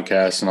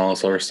podcast and all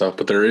this other stuff,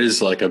 but there is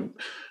a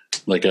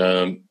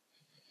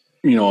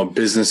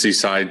businessy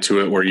side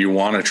to it where you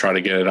want to try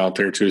to get it out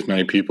there to as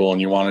many people,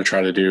 and you want to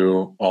try to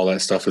do all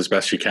that stuff as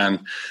best you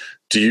can.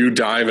 Do you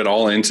dive at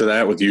all into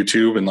that with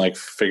YouTube and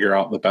figure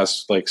out the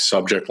best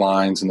subject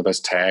lines and the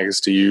best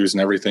tags to use and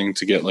everything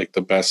to get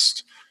the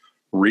best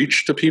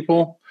reach to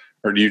people?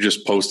 Or do you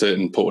just post it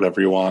and put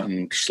whatever you want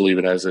and just leave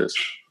it as is?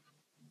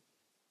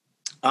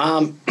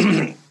 At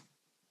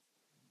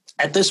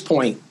this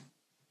point,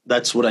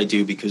 that's what I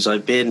do, because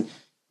I've been,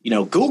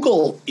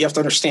 Google, you have to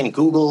understand,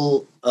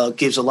 Google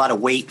gives a lot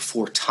of weight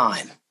for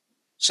time.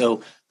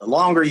 So the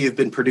longer you've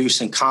been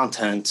producing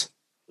content,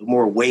 the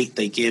more weight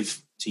they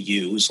give to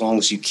you, as long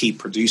as you keep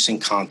producing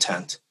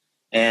content.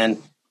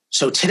 And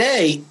so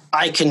today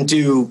I can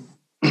do,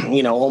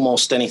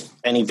 almost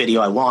any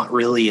video I want,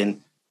 really,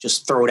 and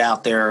just throw it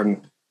out there.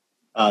 And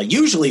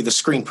usually the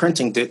screen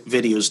printing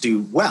videos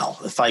do well.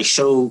 If I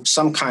show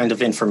some kind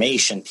of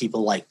information,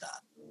 people like that.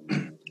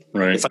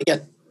 Right. If I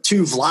get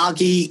too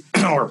vloggy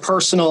or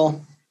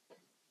personal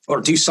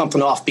or do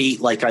something offbeat,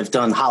 like I've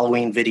done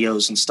Halloween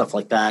videos and stuff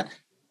like that,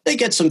 they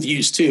get some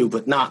views too,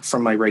 but not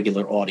from my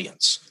regular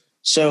audience.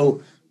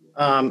 So,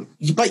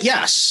 but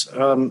yes,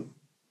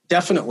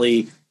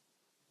 definitely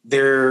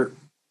there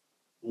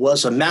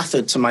was a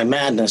method to my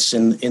madness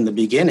in the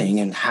beginning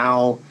and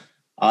how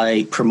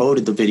I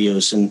promoted the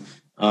videos. And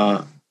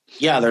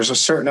there's a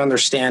certain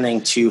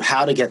understanding to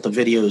how to get the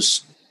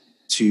videos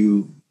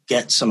to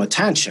get some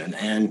attention.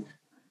 And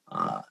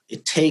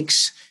it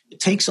takes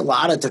a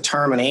lot of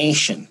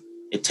determination.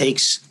 It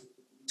takes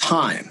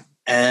time,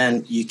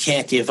 and you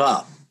can't give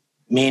up.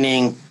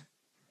 Meaning,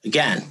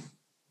 again,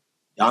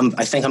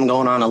 I think I'm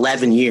going on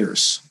 11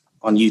 years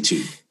on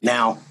YouTube.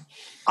 Now,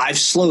 I've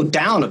slowed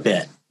down a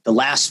bit. The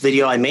last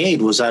video I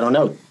made was,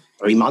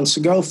 3 months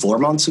ago, 4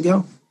 months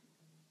ago.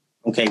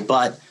 Okay,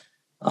 but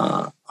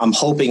I'm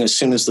hoping as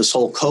soon as this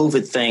whole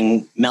COVID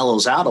thing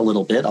mellows out a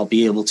little bit, I'll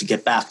be able to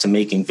get back to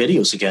making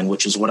videos again,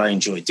 which is what I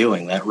enjoy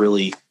doing. That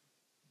really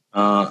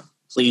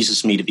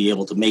pleases me, to be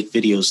able to make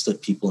videos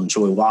that people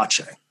enjoy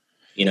watching,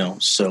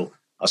 so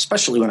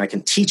especially when I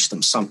can teach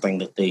them something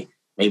that they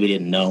maybe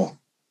didn't know,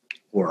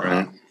 or,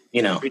 right.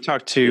 We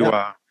talked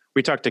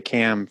to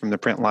Cam from the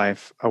Print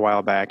Life a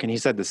while back, and he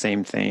said the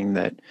same thing,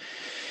 that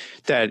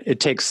it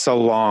takes so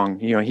long.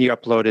 He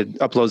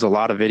uploads a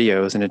lot of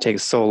videos, and it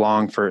takes so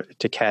long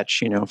to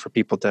catch, for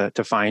people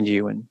to find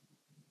you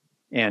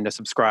and to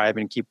subscribe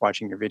and keep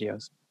watching your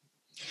videos.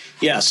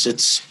 Yes,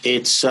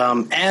 it's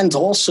and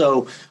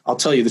also, I'll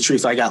tell you the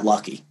truth, I got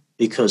lucky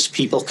because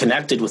people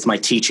connected with my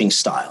teaching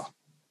style.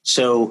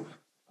 So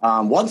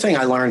one thing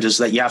I learned is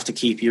that you have to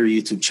keep your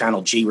YouTube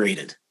channel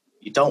G-rated.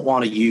 You don't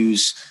want to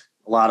use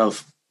a lot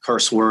of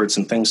curse words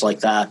and things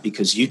like that,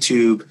 because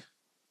YouTube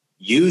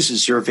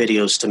uses your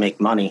videos to make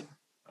money.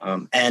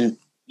 And,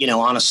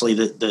 honestly,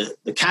 the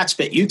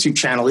Catspit YouTube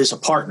channel is a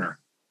partner.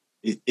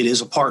 It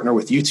is a partner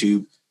with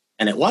YouTube.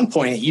 And at one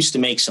point, it used to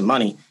make some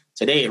money.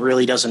 Today, it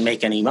really doesn't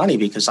make any money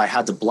because I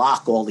had to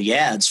block all the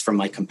ads from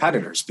my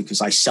competitors, because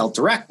I sell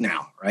direct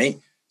now, right?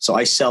 So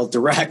I sell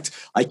direct.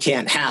 I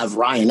can't have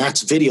Ryan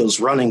That's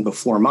videos running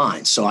before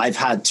mine. So I've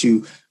had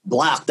to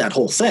block that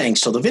whole thing.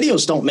 So the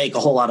videos don't make a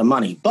whole lot of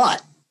money,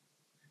 but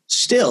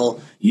still,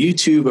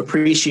 YouTube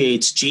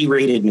appreciates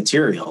G-rated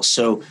material.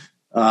 So,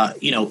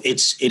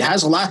 it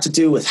has a lot to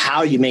do with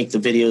how you make the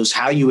videos,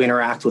 how you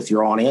interact with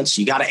your audience.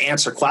 You got to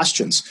answer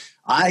questions.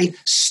 I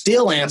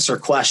still answer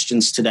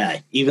questions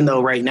today, even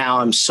though right now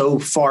I'm so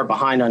far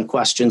behind on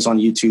questions on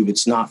YouTube,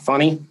 it's not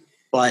funny.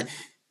 But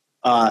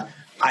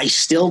I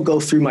still go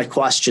through my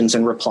questions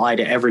and reply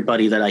to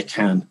everybody that I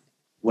can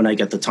when I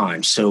get the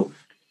time. So,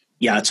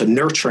 yeah, it's a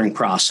nurturing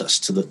process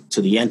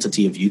to the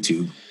entity of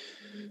YouTube.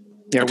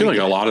 Yeah, I feel like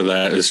a lot of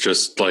that is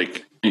just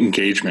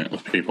engagement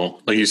with people.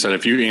 Like you said,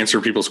 if you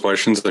answer people's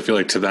questions, I feel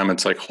like to them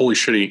it's like, holy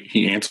shit,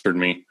 he answered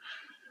me.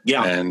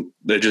 Yeah. And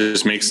that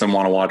just makes them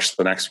want to watch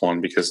the next one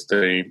because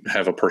they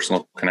have a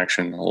personal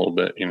connection a little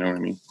bit. You know what I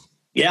mean?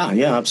 Yeah,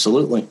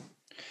 absolutely.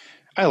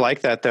 I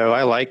like that though.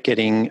 I like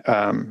getting,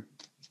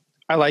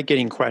 I I like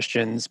getting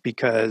questions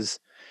because,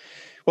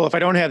 well, if I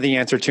don't have the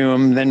answer to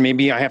them, then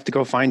maybe I have to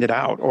go find it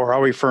out, or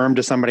I'll refer them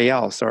to somebody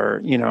else.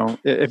 Or,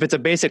 if it's a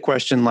basic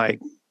question like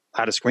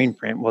how to screen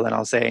print, well, then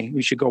I'll say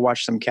you should go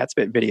watch some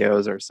CatSpit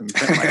videos or some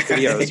print life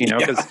videos,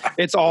 because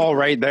it's all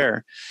right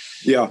there.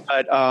 Yeah.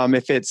 But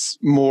if it's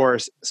more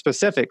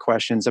specific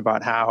questions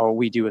about how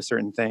we do a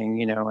certain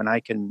thing, and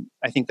I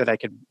think that I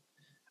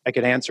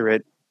could answer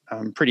it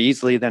pretty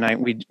easily, then I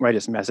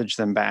just message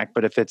them back.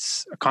 But if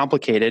it's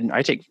complicated,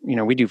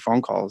 we do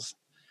phone calls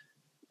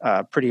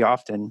pretty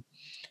often.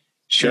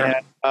 Sure.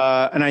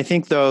 And I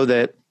think though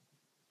that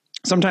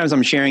sometimes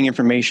I'm sharing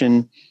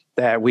information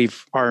that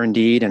we've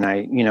R&D'd, and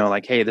I,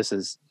 like, hey,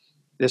 this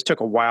took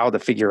a while to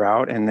figure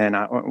out, and then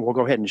we'll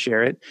go ahead and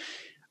share it.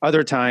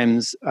 Other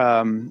times,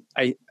 when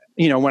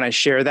I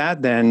share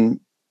that, then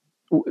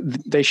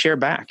they share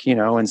back,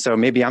 and so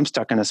maybe I'm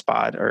stuck in a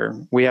spot, or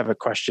we have a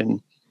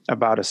question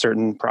about a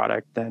certain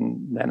product,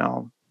 then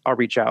I'll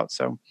reach out.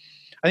 So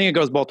I think it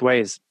goes both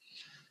ways.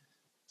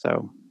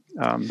 So,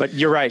 but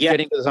you're right. Yeah.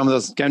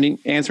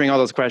 Answering all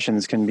those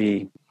questions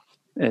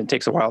it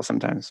takes a while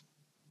sometimes.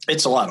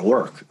 It's a lot of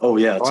work. Oh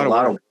yeah. It's a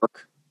lot of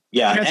work.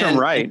 Yeah. Answer them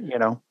right.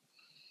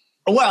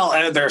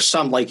 Well, there's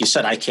some, like you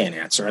said, I can't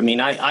answer. I mean,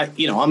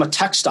 I'm a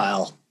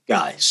textile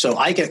guy, so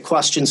I get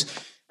questions,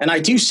 and I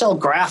do sell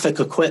graphic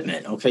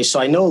equipment. Okay. So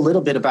I know a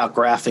little bit about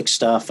graphic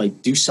stuff. I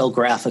do sell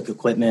graphic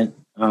equipment.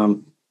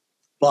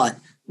 But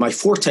my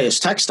forte is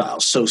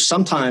textiles. So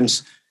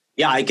sometimes,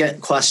 I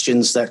get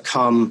questions that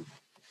come,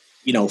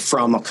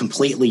 from a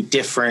completely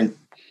different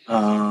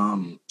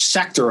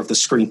sector of the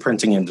screen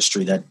printing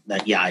industry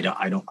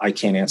I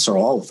can't answer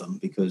all of them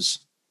because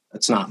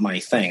that's not my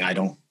thing. I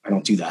don't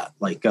do that.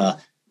 Like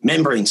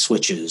membrane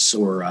switches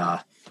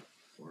or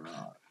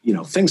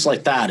things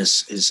like that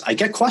is I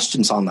get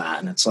questions on that,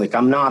 and it's like,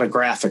 I'm not a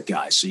graphic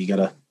guy. So you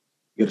gotta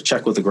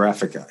check with the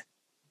graphic guy.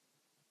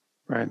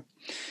 Right.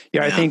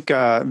 Yeah, I think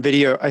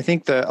video. I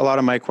think a lot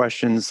of my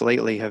questions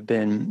lately have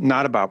been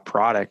not about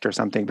product or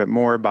something, but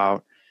more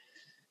about,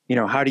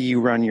 how do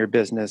you run your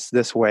business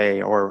this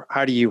way, or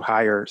how do you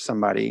hire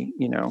somebody,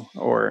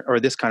 or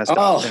this kind of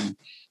stuff. Oh, and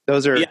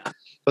those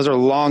are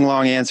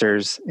long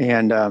answers,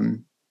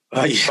 and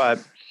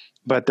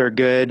but they're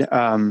good.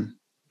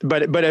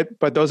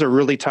 But those are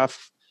really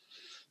tough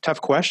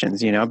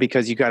questions,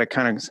 because you got to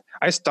kind of.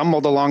 I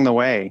stumbled along the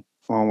way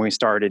when we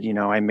started.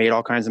 I made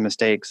all kinds of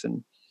mistakes,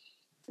 and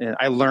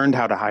I learned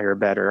how to hire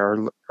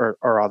better,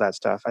 or all that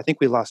stuff. I think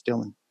we lost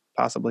Dylan,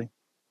 possibly.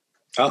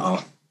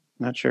 Not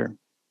sure.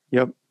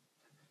 Yep.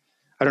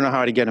 I don't know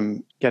how to get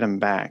him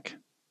back.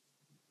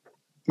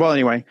 Well,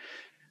 anyway,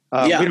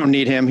 we don't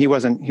need him. He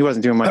wasn't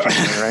doing much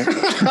anyway, right?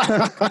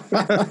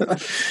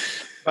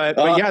 but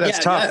that's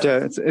tough.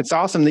 Yeah. It's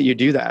awesome that you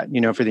do that,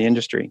 for the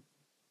industry.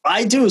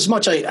 I do as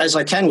much as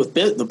I can with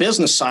the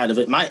business side of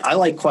it. I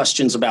like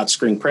questions about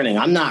screen printing.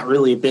 I'm not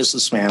really a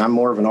businessman. I'm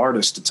more of an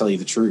artist, to tell you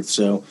the truth.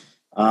 So,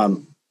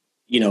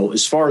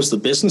 as far as the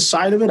business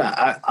side of it,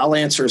 I'll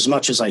answer as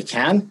much as I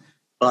can,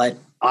 but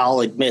I'll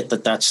admit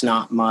that that's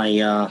not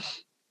my,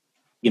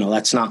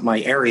 that's not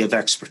my area of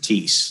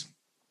expertise.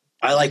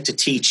 I like to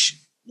teach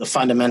the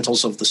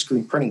fundamentals of the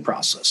screen printing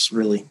process.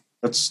 Really,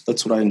 that's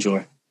what I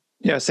enjoy.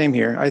 Yeah, same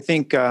here. I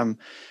think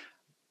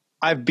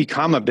I've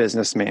become a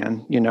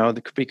businessman,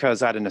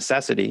 because out of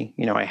necessity,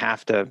 I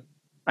have to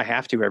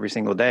every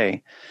single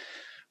day.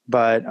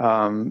 But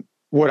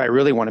what I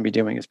really want to be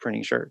doing is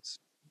printing shirts,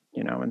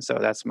 and so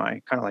that's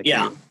my kind of like,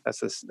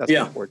 that's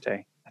my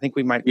forte. I think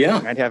we might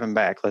have him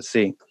back. Let's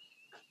see.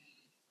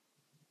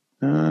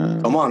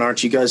 Come on,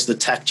 aren't you guys the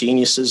tech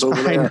geniuses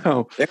over there? I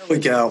know. There we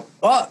go.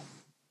 Oh,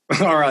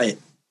 all right.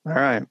 All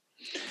right.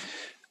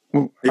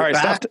 All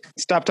right.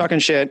 Stop talking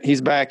shit.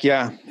 He's back.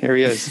 Yeah, here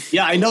he is.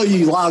 Yeah, I know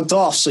you logged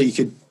off so you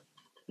could,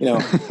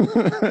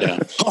 Yeah.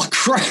 Oh,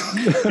 crap.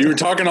 You were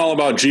talking all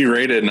about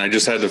G-rated, and I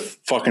just had to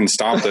fucking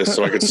stop this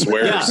so I could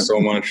swear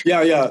so much.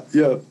 Yeah.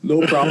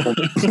 No problem.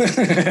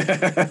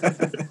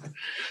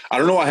 I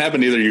don't know what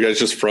happened either. You guys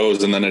just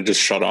froze, and then it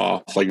just shut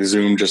off. Like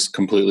Zoom just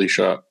completely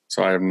shut.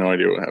 So I have no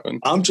idea what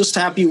happened. I'm just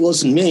happy it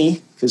wasn't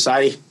me, because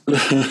I'm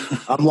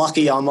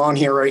lucky I'm on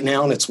here right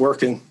now and it's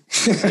working.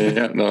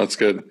 Yeah, no, that's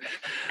good.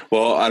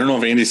 Well, I don't know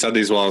if Andy said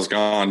these while I was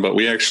gone, but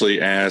we actually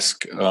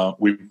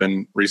we've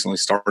been recently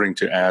starting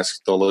to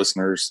ask the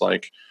listeners,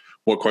 like,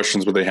 what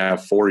questions would they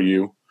have for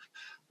you?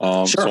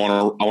 Sure. So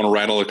I want to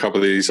rattle a couple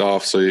of these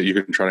off so that you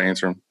can try to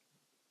answer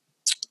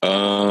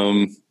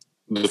them.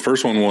 The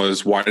first one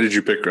was, why did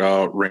you pick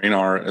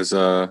Raynar as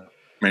a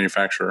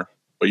manufacturer?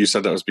 But you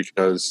said that was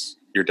because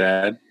your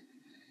dad?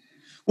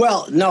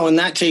 Well, no, in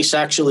that case,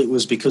 actually, it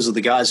was because of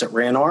the guys at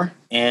Raynar.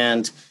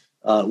 And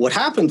what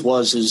happened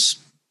was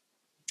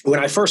when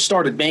I first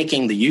started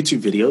making the YouTube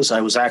videos,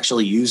 I was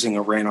actually using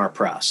a Raynar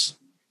press.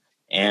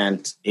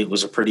 And it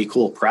was a pretty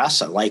cool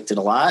press. I liked it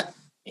a lot.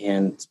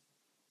 And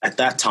at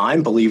that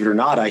time, believe it or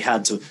not,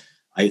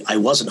 I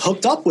wasn't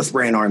hooked up with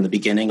Raynar in the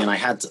beginning, and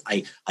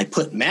I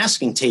put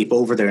masking tape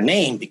over their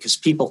name because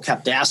people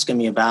kept asking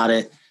me about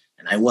it,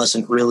 and I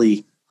wasn't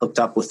really hooked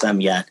up with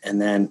them yet.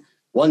 And then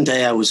one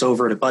day I was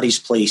over at a buddy's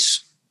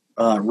place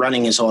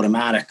running his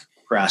automatic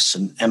press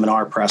and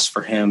M&R press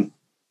for him.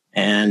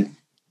 And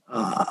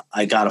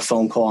I got a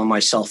phone call on my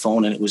cell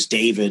phone, and it was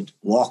David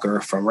Walker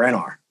from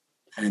Renar.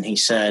 And he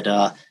said,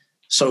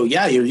 so,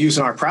 yeah, you're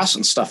using our press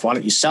and stuff. Why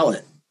don't you sell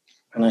it?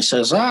 And I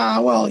says,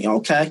 well,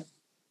 okay.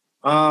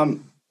 Let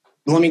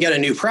me get a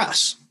new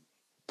press.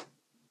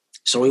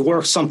 So we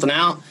worked something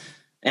out,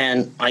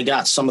 and I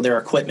got some of their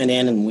equipment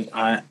in, and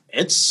I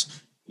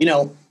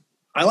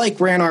like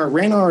Renar.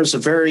 Renar is a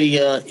very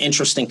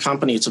interesting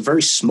company. It's a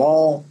very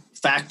small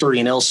factory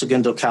in El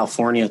Segundo,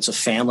 California. It's a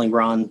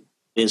family-run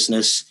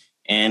business,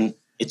 and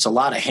it's a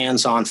lot of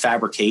hands-on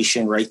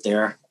fabrication right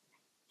there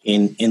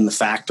in the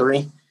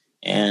factory.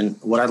 And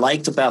what I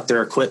liked about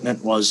their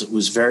equipment was it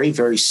was very,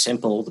 very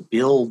simple. The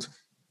build,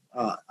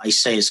 I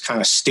say, is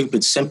kind of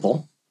stupid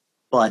simple,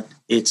 but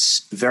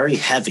it's very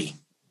heavy.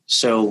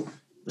 So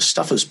the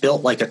stuff is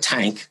built like a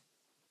tank.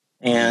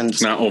 And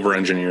it's not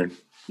over-engineered.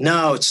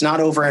 No, it's not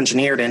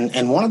over-engineered.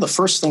 And one of the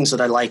first things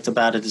that I liked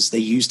about it is they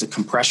used a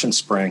compression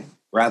spring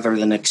rather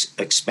than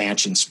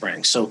expansion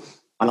spring. So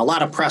on a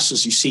lot of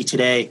presses you see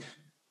today,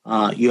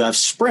 you have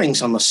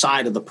springs on the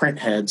side of the print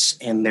heads,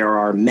 and there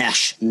are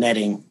mesh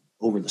netting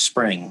over the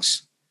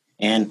springs.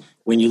 And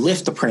when you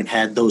lift the print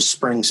head, those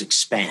springs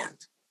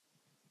expand.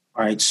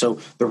 All right. So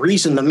the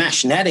reason the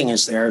mesh netting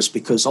is there is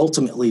because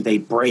ultimately they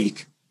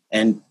break,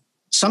 and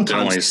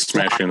sometimes they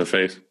smash you in the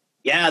face.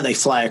 Yeah, they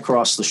fly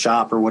across the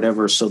shop or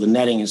whatever. So the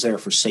netting is there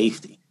for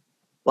safety.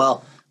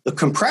 Well, the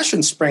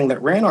compression spring that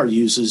Renar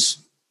uses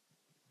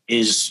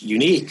is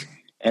unique,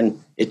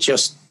 and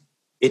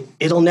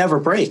it'll never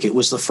break. It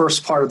was the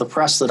first part of the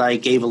press that I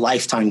gave a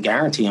lifetime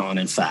guarantee on,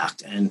 in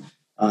fact. And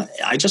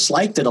I just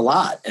liked it a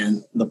lot.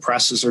 And the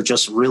presses are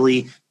just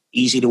really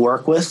easy to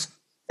work with.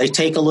 They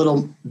take a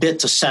little bit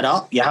to set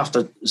up. You have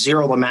to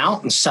zero them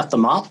out and set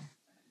them up.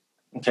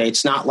 Okay,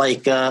 it's not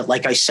like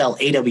I sell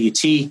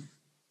AWT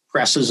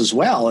presses as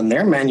well, and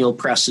their manual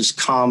presses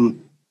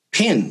come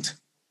pinned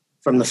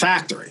from the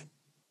factory.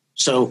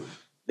 So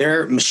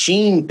they're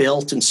machine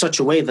built in such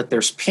a way that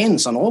there's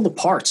pins on all the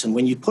parts, and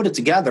when you put it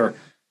together,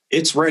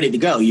 it's ready to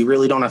go. You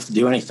really don't have to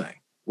do anything.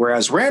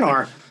 Whereas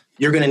Renar,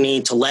 you're going to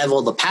need to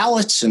level the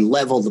pallets and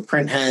level the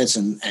print heads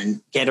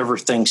and get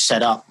everything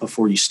set up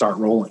before you start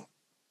rolling.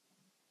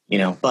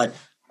 But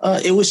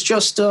it was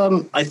just,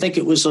 I think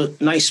it was a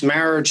nice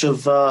marriage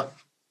of,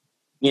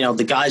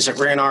 the guys at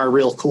Renar are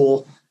real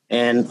cool,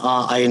 and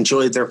I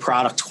enjoyed their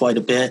product quite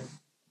a bit.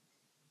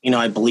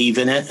 I believe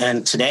in it,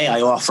 and today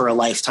I offer a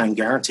lifetime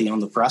guarantee on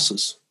the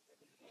presses.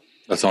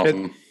 That's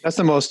awesome. That's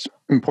the most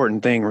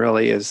important thing,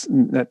 really, is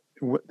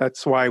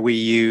that's why we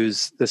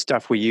use the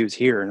stuff we use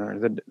here,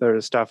 and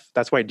the stuff.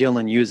 That's why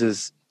Dylan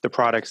uses the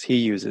products he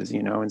uses,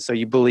 and so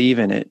you believe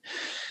in it.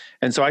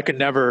 And so I can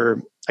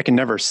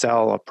never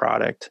sell a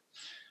product,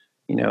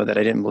 that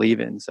I didn't believe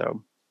in.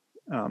 So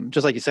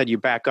just like you said, you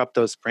back up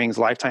those springs,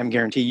 lifetime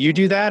guarantee. You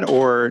do that,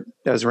 or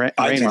does Renar?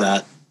 I do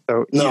that.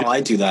 So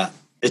I do that.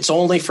 It's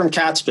only from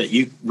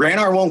Catspit.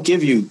 Renar won't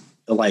give you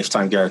a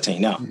lifetime guarantee.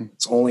 No,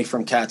 It's only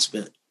from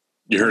Catspit.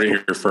 You heard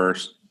it here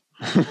first.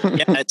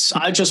 Yeah,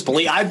 I just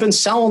believe I've been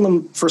selling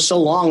them for so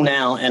long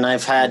now, and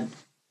I've had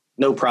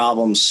no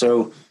problems.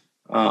 So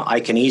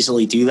I can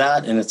easily do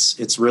that, and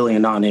it's really a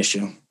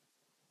non-issue.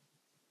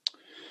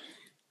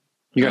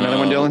 You got another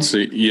one, Dylan? Let's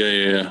see.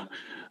 Yeah.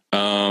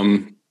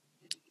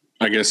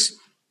 I guess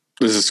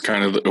this is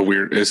kind of a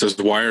weird. It says,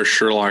 "Why are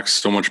Sherlocks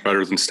so much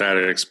better than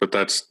Statics?" But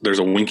there's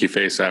a winky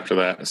face after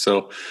that.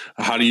 So,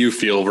 how do you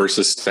feel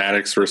versus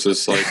Statics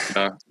versus like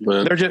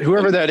they're just,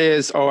 whoever that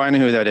is? Oh, I know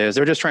who that is.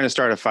 They're just trying to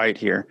start a fight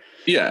here.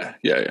 Yeah.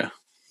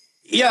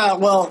 Yeah.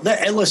 Well,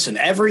 listen.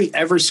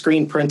 Every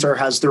screen printer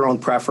has their own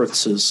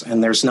preferences,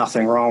 and there's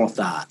nothing wrong with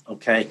that.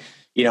 Okay.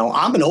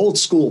 I'm an old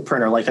school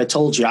printer. Like I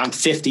told you, I'm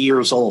 50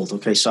 years old.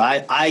 Okay. So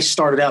I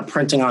started out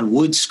printing on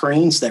wood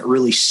screens that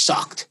really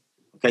sucked.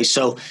 Okay.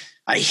 So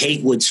I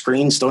hate wood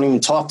screens. Don't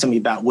even talk to me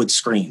about wood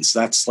screens.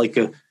 That's like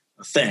a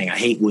thing. I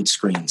hate wood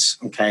screens.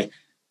 Okay.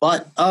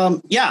 But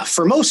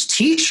for most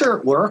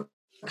t-shirt work,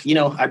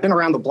 I've been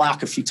around the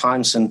block a few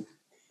times, and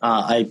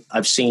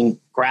I've seen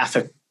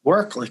graphic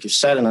work, like you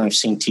said, and I've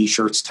seen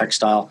t-shirts,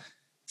 textile.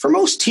 For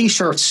most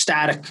t-shirts,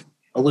 static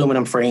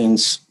aluminum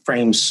frames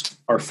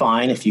are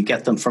fine if you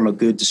get them from a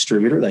good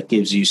distributor that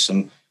gives you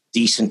some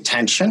decent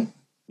tension,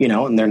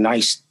 and they're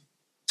nice,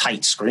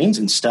 tight screens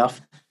and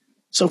stuff.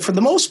 So for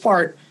the most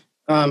part,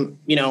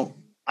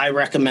 I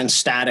recommend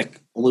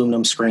static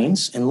aluminum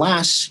screens,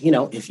 unless,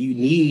 if you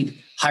need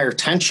higher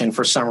tension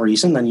for some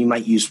reason, then you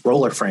might use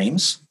roller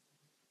frames.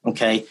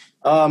 Okay.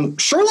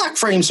 Sherlock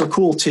frames are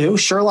cool too.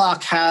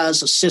 Sherlock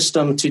has a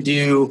system to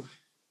do,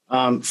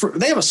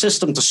 they have a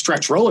system to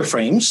stretch roller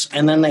frames,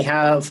 and then they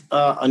have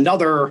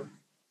another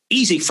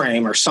easy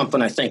frame or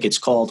something, I think it's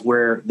called,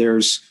 where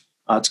there's,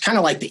 it's kind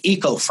of like the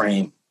Eco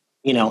frame,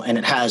 and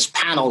it has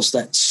panels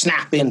that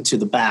snap into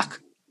the back.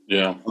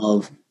 Yeah.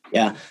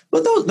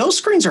 But those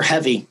screens are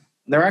heavy.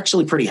 They're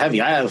actually pretty heavy.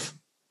 I have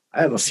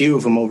a few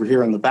of them over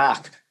here in the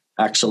back,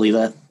 actually,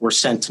 that were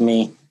sent to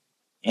me.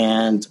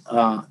 And,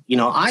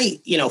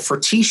 for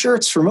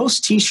t-shirts, for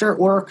most t-shirt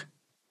work,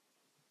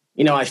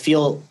 I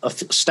feel a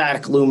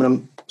static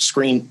aluminum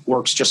screen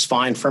works just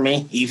fine for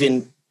me.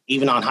 Even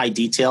on high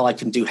detail, I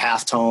can do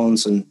half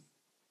tones, and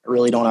I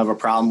really don't have a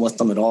problem with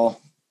them at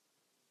all.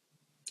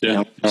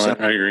 Yeah,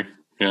 I agree.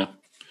 Yeah.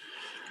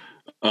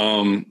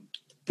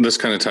 This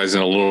kind of ties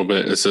in a little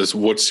bit. It says,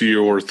 what's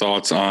your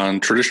thoughts on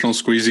traditional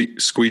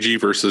squeegee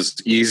versus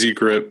easy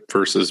grip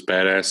versus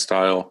badass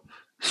style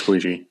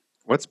squeegee?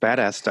 What's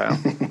badass style?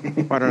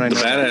 Why don't I know?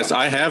 The badass.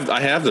 I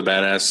have the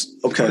badass.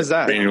 Okay. What is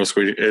that? Manual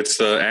squeegee. It's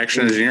the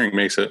Action Engineering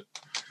makes it.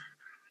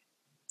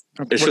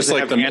 It's just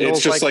like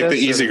the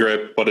easy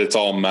grip, but it's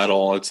all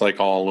metal. It's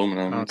like all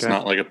aluminum. Okay. It's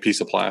not like a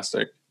piece of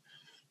plastic.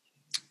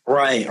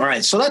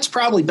 Right. So that's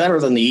probably better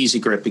than the easy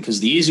grip,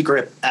 because the easy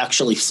grip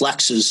actually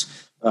flexes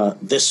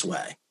this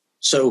way.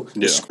 So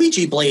the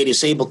squeegee blade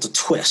is able to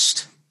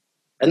twist,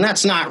 and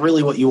that's not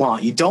really what you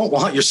want. You don't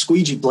want your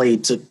squeegee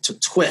blade to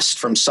twist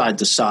from side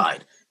to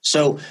side.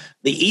 So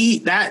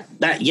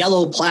that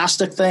yellow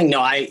plastic thing,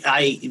 no,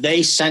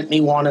 they sent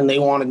me one and they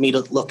wanted me to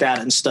look at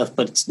it and stuff,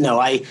 but no,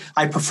 I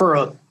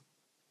prefer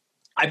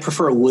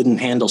a wooden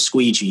handle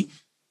squeegee.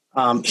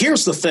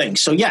 Here's the thing.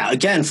 So yeah,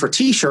 again, for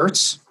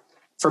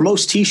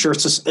most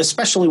t-shirts,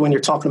 especially when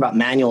you're talking about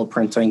manual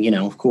printing,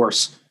 of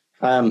course,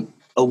 a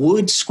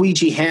wood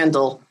squeegee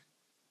handle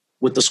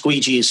with the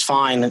squeegee is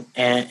fine.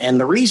 And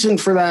the reason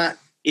for that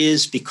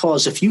is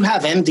because if you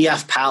have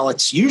MDF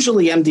pallets,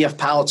 usually MDF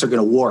pallets are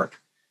going to warp.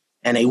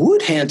 And a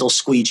wood handle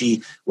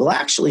squeegee will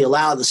actually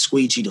allow the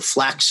squeegee to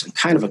flex and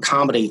kind of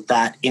accommodate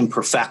that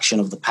imperfection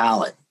of the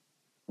pallet.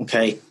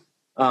 Okay.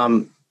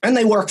 And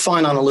they work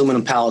fine on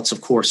aluminum pallets, of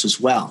course, as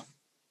well.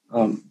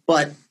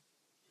 But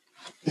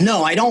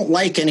no, I don't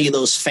like any of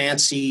those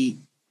fancy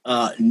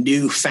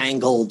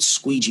newfangled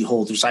squeegee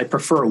holders. I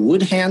prefer a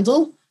wood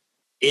handle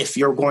if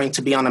you're going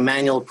to be on a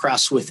manual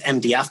press with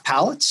MDF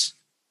pallets.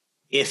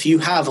 If you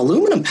have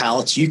aluminum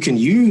pallets, you can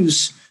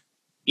use,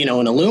 an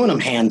aluminum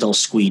handle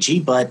squeegee,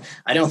 but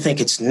I don't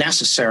think it's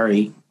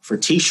necessary for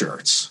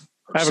t-shirts.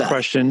 I have a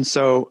question.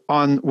 So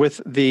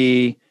with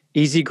the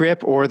easy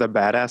grip or the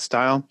badass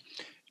style,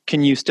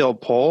 can you still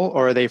pull,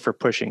 or are they for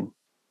pushing?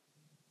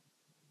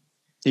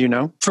 Do you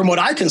know? From what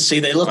I can see,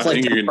 they look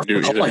like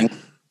they're pulling.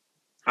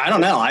 I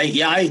don't know.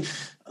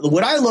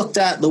 What I looked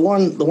at, the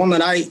one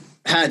that I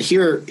had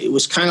here, it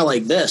was kind of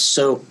like this.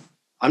 So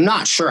I'm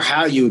not sure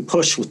how you would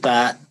push with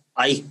that.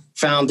 I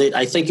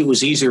think it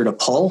was easier to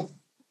pull.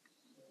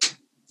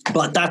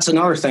 But that's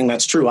another thing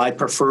that's true. I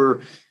prefer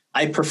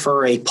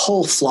a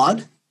pull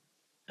flood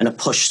and a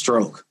push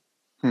stroke.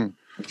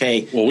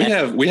 Okay. Well,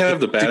 we have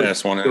the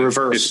badass one. The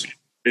reverse.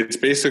 It's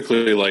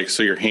basically like,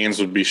 so your hands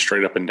would be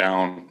straight up and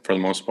down for the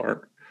most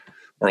part,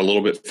 or a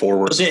little bit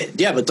forward.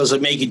 But does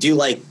it make you do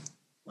like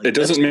it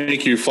doesn't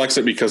make you flex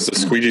it, because the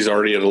squeegee's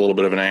already at a little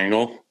bit of an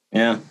angle.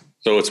 Yeah.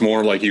 So it's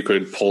more like you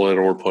could pull it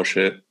or push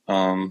it.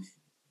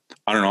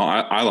 I don't know.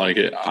 I like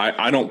it.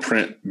 I don't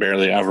print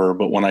barely ever,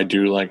 but when I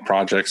do like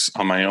projects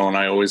on my own,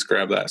 I always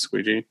grab that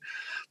squeegee.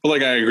 But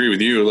like, I agree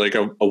with you. Like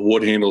a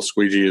wood handle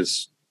squeegee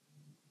is,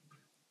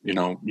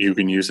 you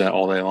can use that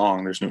all day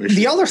long. There's no issue.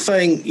 The other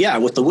thing,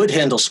 with the wood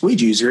handle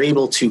squeegees, you're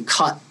able to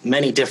cut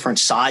many different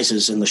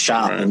sizes in the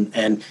shop. Right.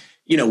 And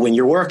when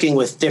you're working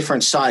with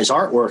different size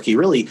artwork,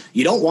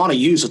 you don't want to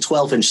use a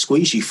 12-inch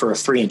squeegee for a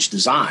 3-inch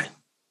design.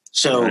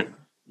 So right.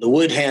 The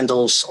wood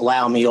handles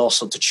allow me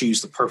also to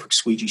choose the perfect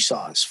squeegee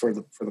size for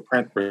the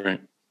print.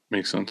 Right.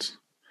 Makes sense.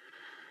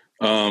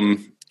 What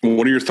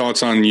are your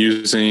thoughts on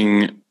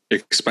using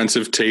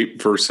expensive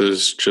tape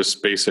versus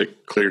just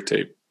basic clear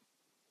tape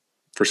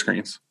for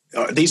screens?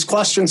 These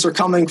questions are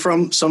coming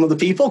from some of the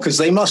people, because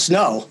they must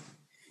know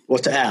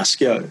what to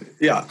ask.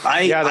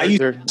 I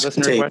they're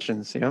listener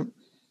questions. Yeah.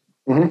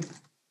 Mm-hmm.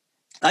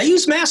 I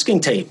use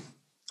masking tape.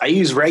 I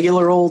use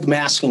regular old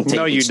masking tape.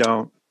 No, you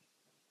don't.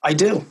 I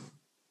do.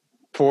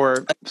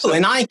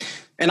 And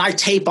I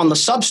tape on the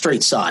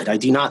substrate side. I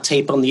do not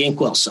tape on the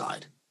inkwell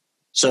side.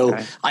 So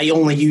okay. I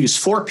only use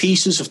 4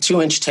 pieces of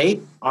 2-inch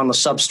tape on the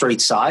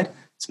substrate side.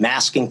 It's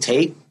masking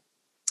tape,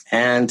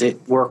 and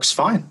it works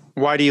fine.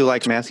 Why do you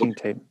like masking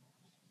tape?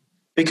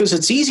 Because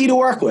it's easy to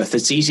work with.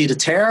 It's easy to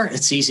tear.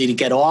 It's easy to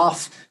get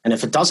off. And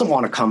if it doesn't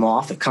want to come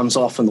off, it comes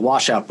off in the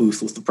washout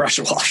booth with the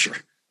pressure washer.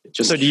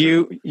 So do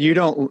you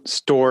don't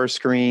store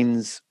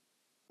screens?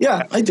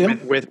 Yeah, I do.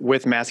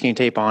 With masking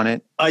tape on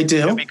it. I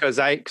do. Because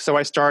I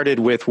started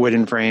with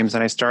wooden frames,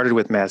 and I started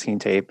with masking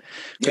tape.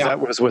 Yeah. I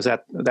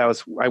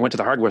went to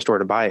the hardware store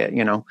to buy it,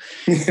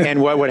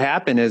 and what would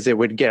happen is it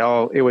would get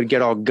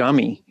all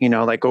gummy,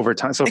 like over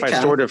time. So if I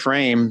stored a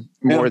frame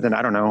more than,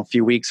 I don't know, a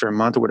few weeks or a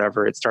month or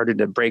whatever, it started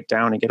to break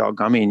down and get all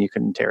gummy, and you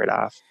couldn't tear it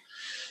off.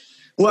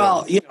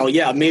 Well,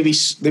 maybe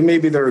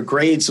there are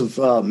grades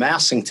of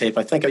masking tape.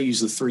 I think I use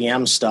the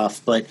 3M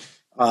stuff, but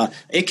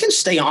it can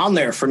stay on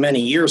there for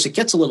many years. It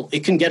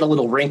can get a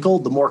little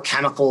wrinkled. The more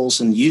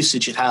chemicals and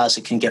usage it has,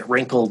 it can get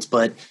wrinkled,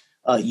 but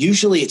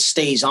usually it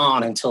stays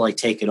on until I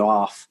take it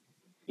off,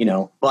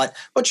 but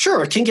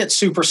sure, it can get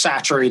super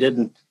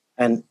saturated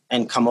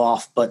and come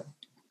off. But,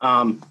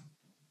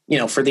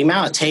 for the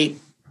amount of tape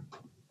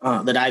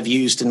that I've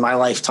used in my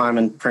lifetime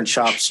in print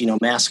shops.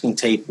 Masking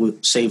tape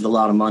would save a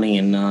lot of money,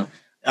 and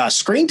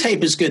screen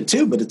tape is good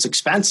too, but it's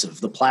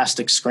expensive. The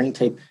plastic screen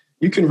tape,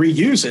 you can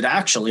reuse it.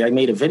 Actually, I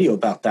made a video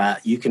about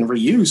that. You can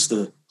reuse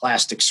the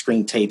plastic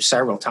screen tape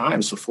several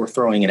times before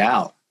throwing it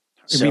out.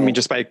 You mean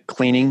just by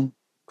cleaning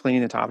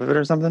the top of it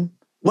or something?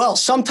 Well,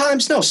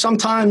 sometimes no.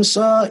 Sometimes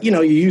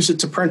you use it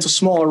to print a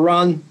smaller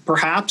run,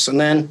 perhaps, and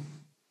then,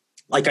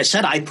 like I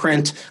said, I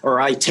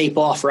tape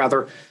off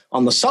rather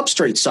on the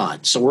substrate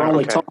side. So we're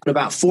only talking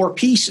about 4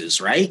 pieces,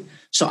 right?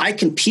 So I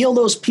can peel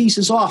those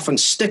pieces off and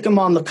stick them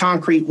on the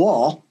concrete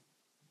wall,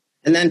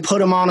 and then put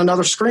them on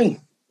another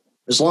screen,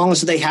 as long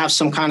as they have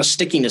some kind of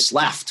stickiness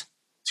left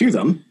to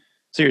them.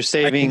 So you're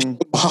saving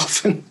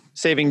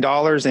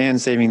dollars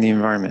and saving the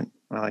environment.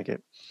 I like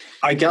it.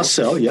 I guess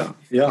so. Yeah.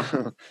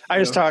 I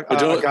just talk.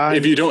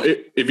 If you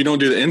don't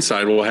do the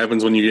inside, what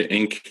happens when you get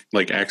ink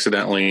like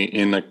accidentally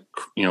in the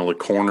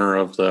corner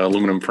of the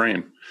aluminum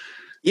frame?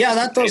 Yeah,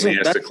 that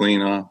doesn't. To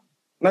clean off.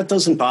 That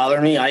doesn't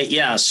bother me.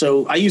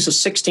 So I use a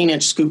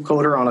 16-inch scoop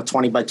coater on a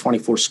 20 by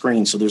 24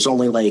 screen. So there's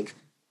only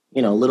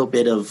a little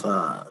bit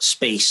of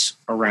space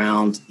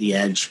around the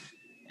edge,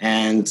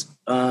 and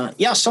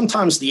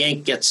sometimes the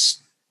ink gets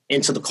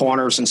into the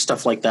corners and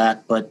stuff like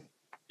that, but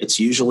it's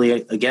usually,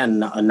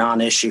 again, a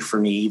non-issue for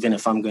me, even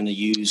if I'm going to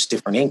use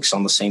different inks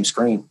on the same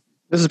screen.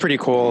 This is pretty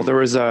cool. There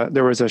was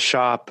a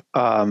shop.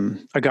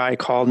 A guy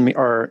called me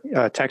or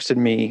texted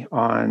me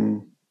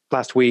on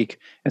last week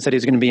and said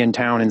he's going to be in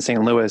town in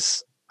St.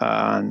 Louis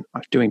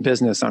doing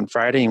business on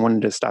Friday. He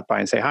wanted to stop by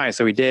and say hi,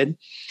 so we did.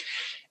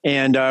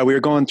 And we were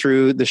going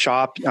through the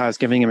shop. I was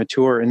giving him a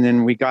tour, and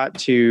then we got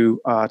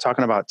to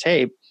talking about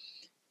tape.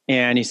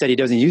 And he said he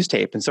doesn't use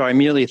tape. And so I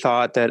immediately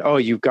thought that,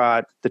 you've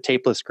got the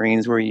tapeless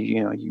screens where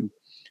you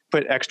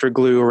put extra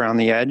glue around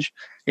the edge.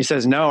 He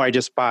says, no, I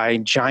just buy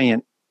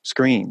giant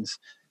screens,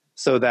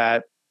 so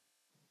that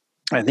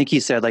I think he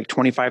said like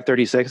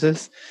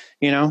 2536s,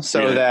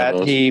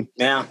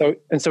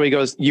 so he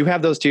goes, you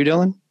have those too,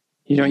 Dylan?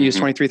 You don't use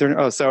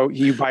 2330? Oh, so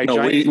you buy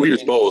giant. We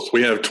use both.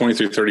 We have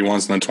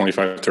 2331s and then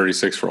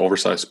 2536 for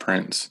oversized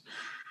prints.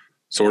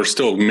 So we're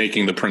still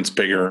making the prints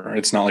bigger.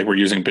 It's not like we're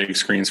using big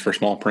screens for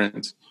small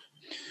prints.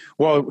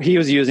 Well, he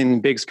was using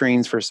big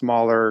screens for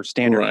smaller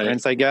standard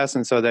prints, I guess.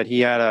 And so that he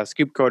had a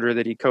scoop coater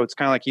that he coats,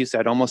 kind of like you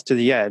said, almost to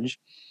the edge,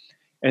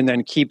 and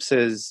then keeps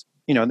his,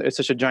 it's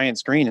such a giant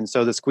screen. And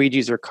so the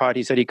squeegees are cut.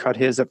 He said he cut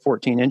his at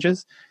 14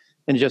 inches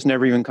and it just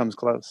never even comes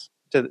close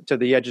to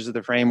the edges of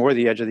the frame or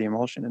the edge of the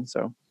emulsion. And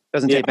so it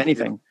doesn't tape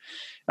anything.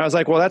 I was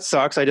like, well, that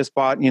sucks. I just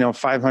bought,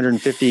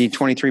 550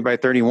 23 by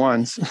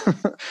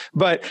 31s.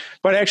 but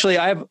actually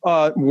I have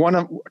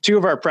two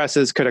of our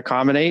presses could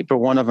accommodate, but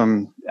one of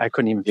them I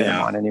couldn't even fit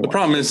them on anyway. The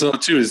problem is though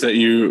too, is that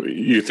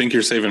you think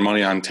you're saving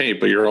money on tape,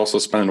 but you're also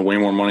spending way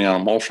more money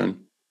on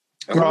emulsion.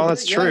 Well,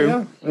 that's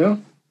true. Yeah.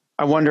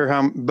 I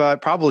wonder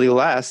but probably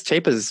less.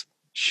 Tape is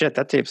shit.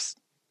 That tape's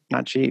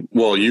not cheap.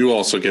 Well, you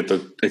also get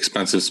the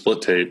expensive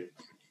split tape.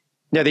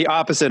 Yeah, the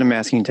opposite of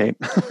masking tape.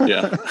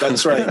 Yeah,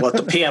 that's right.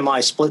 The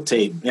PMI split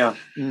tape. Yeah.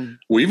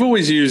 We've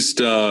always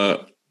used,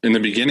 in the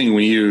beginning,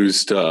 we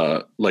used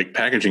like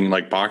packaging,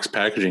 like box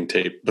packaging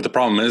tape. But the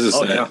problem is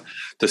that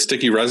the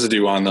sticky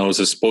residue on those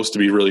is supposed to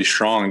be really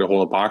strong to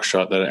hold a box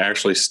shut, that it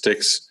actually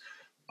sticks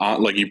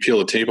on, like you peel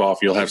the tape off,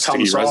 you'll have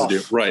sticky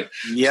residue. Right.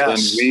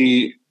 Yes. So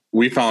then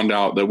we found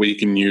out that we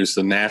can use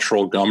the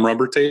natural gum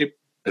rubber tape.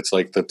 It's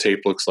like the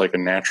tape looks like a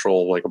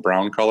natural, like a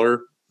brown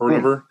color or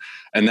whatever.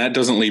 And that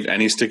doesn't leave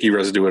any sticky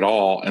residue at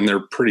all. And they're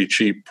pretty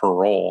cheap per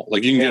roll.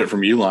 Like you can get it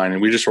from Uline,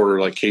 and we just order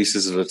like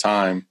cases at a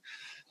time.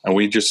 And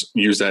we just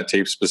use that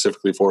tape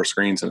specifically for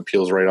screens, and it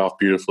peels right off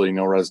beautifully.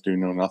 No residue,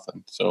 no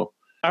nothing. So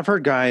I've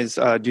heard guys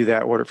do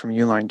that, order from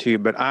Uline too.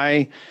 But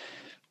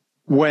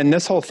when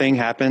this whole thing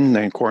happened,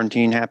 then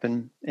quarantine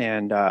happened,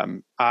 and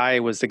I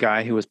was the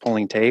guy who was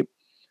pulling tape,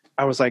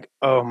 I was like,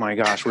 oh my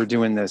gosh, we're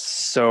doing this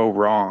so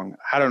wrong.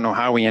 I don't know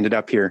how we ended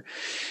up here.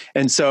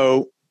 And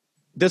so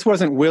this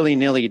wasn't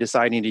willy-nilly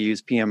deciding to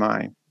use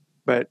PMI,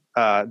 but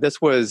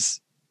this was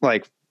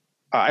like,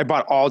 I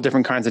bought all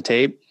different kinds of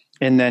tape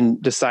and then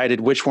decided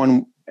which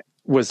one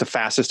was the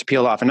fastest to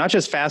peel off, and not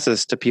just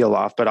fastest to peel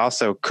off, but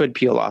also could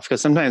peel off.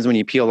 Because sometimes when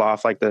you peel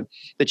off like the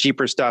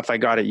cheaper stuff I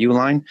got at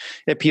Uline,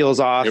 it peels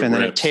off and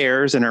then it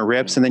tears and it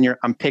rips, and then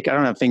I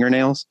don't have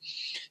fingernails.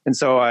 And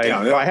so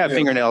I have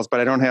fingernails, but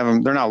I don't have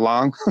them. They're not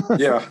long.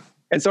 Yeah.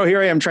 And so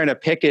here I am trying to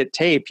pick at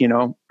tape,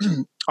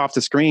 off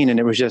the screen. And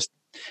it was just,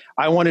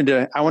 I wanted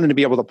to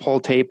be able to pull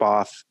tape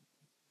off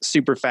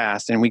super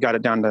fast. And we got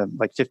it down to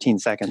like 15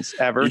 seconds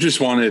ever. You just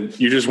wanted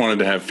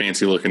to have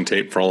fancy looking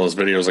tape for all those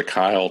videos of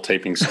Kyle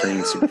taping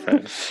screens super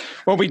fast.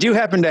 Well, we do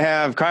happen to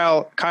have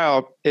Kyle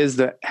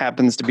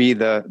happens to be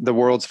the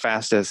world's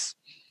fastest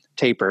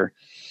taper.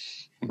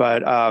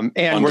 But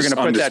and we're going to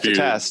put that to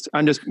test.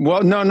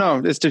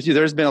 No.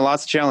 There's been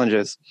lots of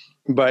challenges,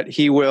 but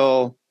he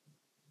will.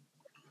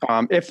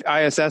 If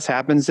ISS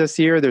happens this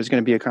year, there's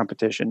going to be a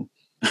competition.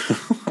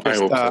 I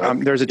hope so.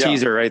 There's a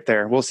teaser right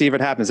there. We'll see if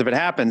it happens. If it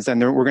happens, then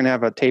we're going to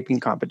have a taping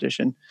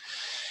competition.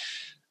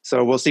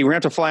 So we'll see. We're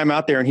going to have to fly him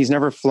out there, and he's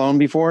never flown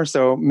before.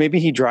 So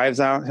maybe he drives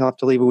out. He'll have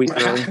to leave a week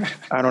early.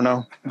 I don't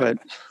know. But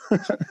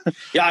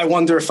yeah, I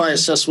wonder if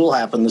ISS will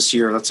happen this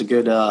year. That's a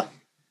good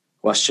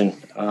question.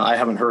 I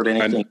haven't heard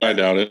anything. I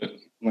doubt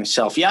it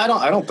myself. Yeah,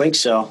 I don't think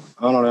so.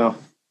 I don't know.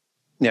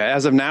 Yeah,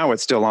 as of now,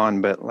 it's still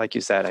on. But like you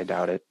said, I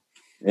doubt it.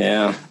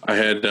 Yeah. I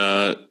had,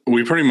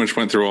 we pretty much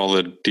went through all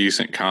the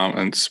decent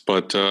comments,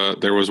 but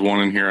there was one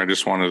in here I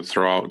just wanted to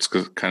throw out. It's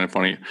kind of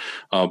funny.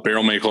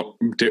 Barrel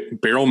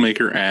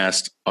Maker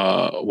asked,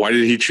 why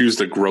did he choose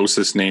the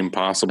grossest name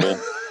possible?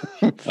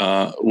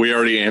 We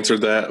already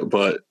answered that,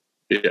 but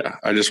yeah,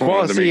 I just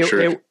wanted to make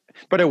sure.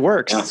 But it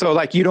works. Yeah. So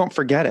like, you don't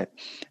forget it,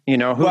 you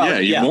know?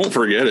 You won't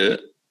forget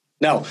it.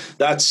 No,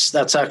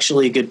 that's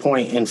actually a good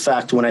point. In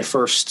fact, when I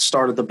first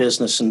started the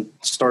business and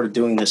started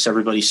doing this,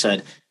 everybody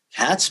said,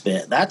 cat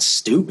spit, that's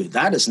stupid.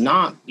 That is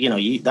not,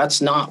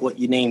 that's not what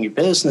you name your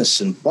business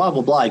and blah,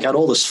 blah, blah. I got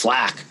all this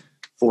flack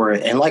for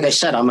it. And like I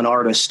said, I'm an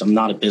artist. I'm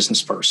not a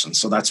business person.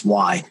 So that's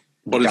why.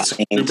 But it's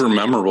super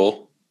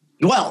memorable.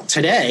 Well,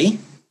 today,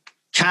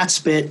 cat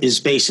spit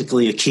is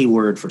basically a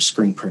keyword for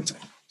screen printing.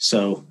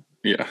 So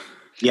yeah.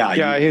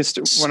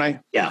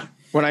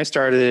 When I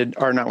started,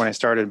 or not when I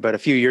started, but a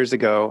few years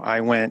ago,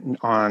 I went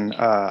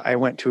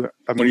to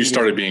when you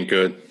started being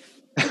good.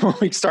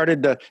 We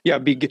started to,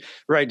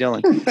 right,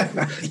 Dylan.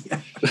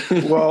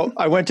 Well,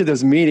 I went to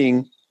this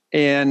meeting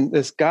and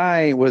this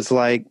guy was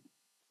like,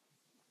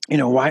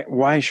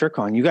 why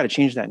Shircon? You got to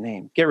change that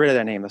name. Get rid of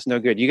that name. That's no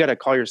good. You got to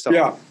call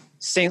yourself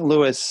St.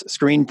 Louis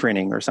Screen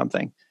Printing or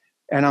something.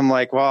 And I'm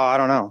like, well, I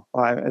don't know.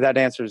 Well, that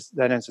answers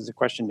the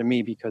question to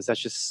me because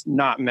that's just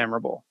not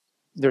memorable.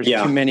 There's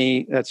too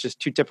many. That's just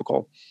too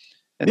typical.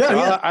 And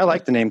I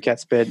like the name Cat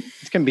Spit.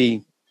 It can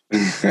be.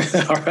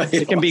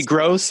 It can be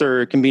gross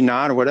or it can be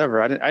not or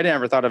whatever. I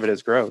never thought of it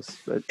as gross,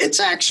 but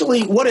it's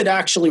actually what it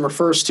actually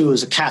refers to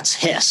as a cat's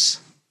hiss.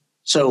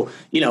 So,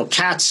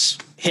 cats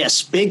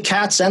hiss, big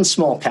cats and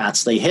small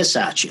cats, they hiss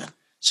at you.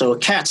 So a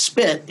cat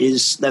spit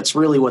that's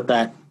really what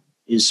that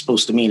is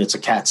supposed to mean. It's a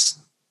cat's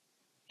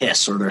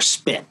hiss or their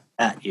spit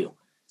at you.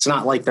 It's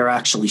not like they're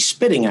actually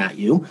spitting at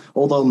you,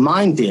 although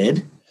mine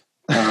did.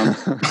 All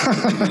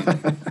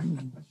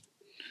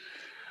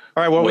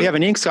right. Well, we have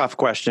an Inksoft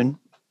question.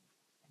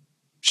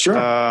 Sure.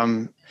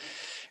 And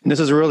this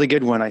is a really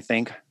good one, I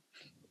think.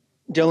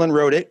 Dylan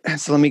wrote it,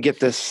 so let me get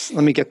this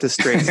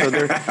straight. So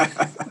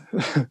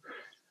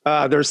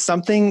there's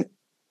something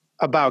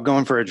about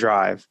going for a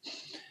drive,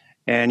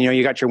 and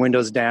you got your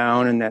windows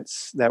down, and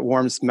that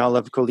warm smell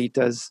of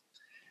colitas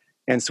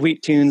and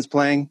sweet tunes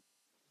playing.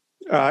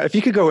 If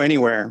you could go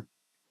anywhere,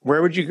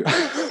 where would you go?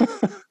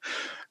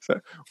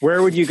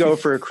 Where would you go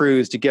for a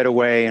cruise to get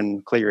away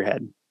and clear your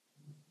head?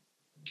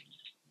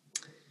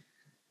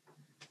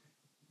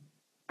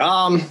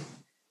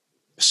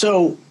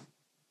 So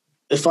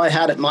if I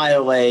had it my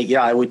way,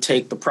 I would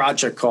take the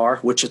project car,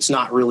 which it's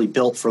not really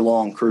built for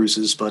long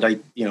cruises, but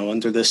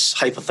under this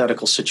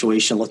hypothetical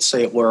situation, let's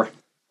say it were,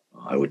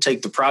 I would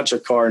take the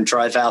project car and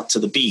drive out to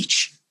the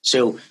beach.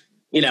 So,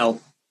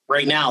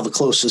 right now the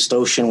closest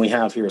ocean we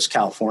have here is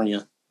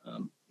California.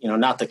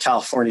 Not that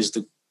California is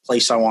the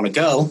place I want to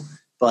go,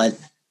 but,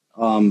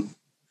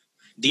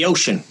 the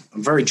ocean,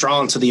 I'm very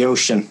drawn to the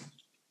ocean.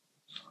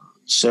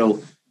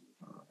 So,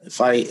 If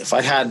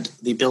I had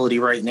the ability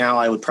right now,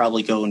 I would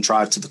probably go and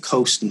drive to the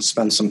coast and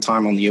spend some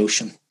time on the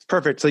ocean.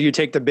 Perfect. So you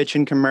take the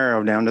bitchin'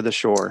 Camaro down to the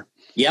shore.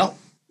 Yep.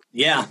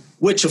 Yeah.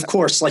 Which, of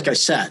course, like I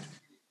said,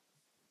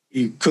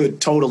 you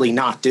could totally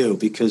not do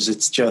because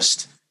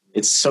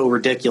it's so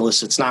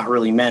ridiculous. It's not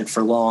really meant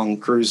for long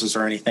cruises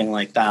or anything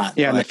like that.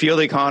 Yeah. And the fuel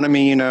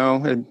economy,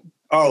 I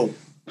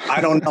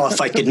don't know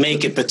if I could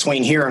make it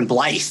between here and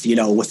Blythe,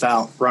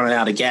 without running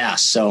out of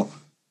gas. So.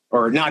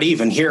 Or not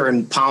even here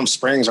in Palm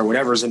Springs or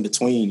whatever's in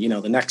between.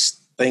 The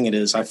next thing it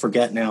is, I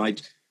forget now.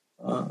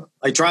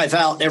 I drive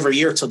out every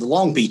year to the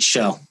Long Beach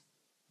show,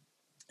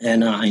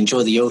 and I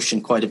enjoy the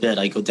ocean quite a bit.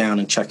 I go down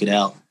and check it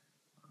out.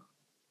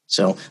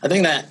 So I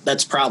think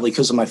that's probably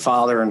because of my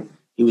father, and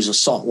he was a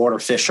saltwater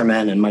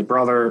fisherman, and my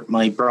brother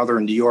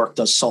in New York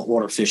does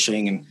saltwater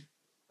fishing. And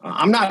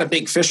I'm not a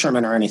big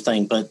fisherman or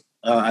anything, but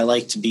I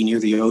like to be near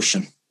the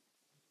ocean.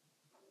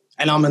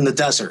 And I'm in the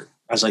desert,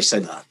 as I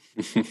said that.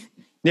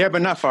 Yeah,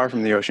 but not far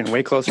from the ocean,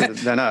 way closer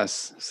than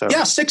us. So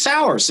yeah, 6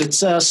 hours.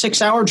 It's a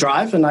 6-hour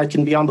drive, and I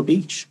can be on the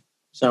beach.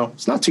 So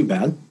it's not too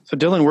bad. So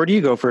Dylan, where do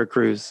you go for a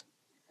cruise?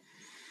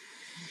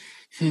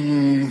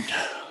 I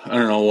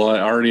don't know. Well, I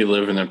already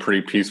live in a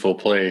pretty peaceful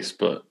place,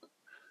 but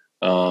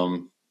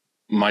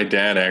my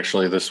dad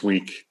actually this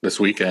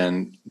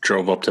weekend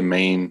drove up to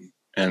Maine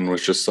and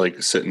was just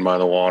like sitting by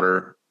the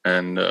water.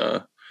 And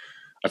I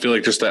feel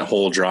like just that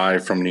whole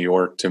drive from New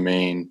York to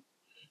Maine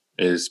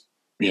is,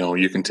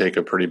 you can take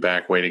a pretty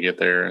back way to get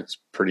there. It's a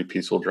pretty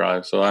peaceful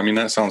drive. So, I mean,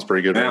 that sounds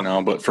pretty good right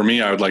now. But for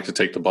me, I would like to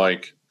take the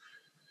bike.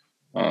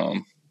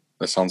 That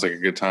sounds like a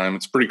good time.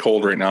 It's pretty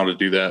cold right now to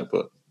do that,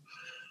 but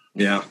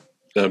yeah,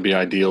 that'd be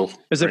ideal.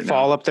 Is it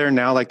fall up there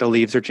now? Like the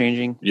leaves are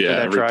changing?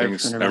 Yeah,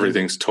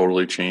 everything's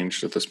totally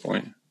changed at this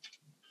point.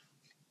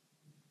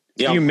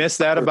 Do you miss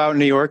that about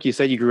New York? You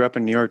said you grew up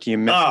in New York. Do you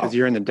miss, because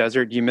you're in the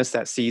desert, do you miss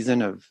that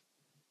season of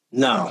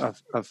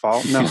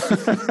fall?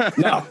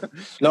 No.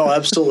 No,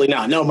 absolutely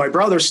not. No, my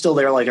brother's still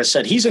there. Like I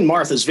said, he's in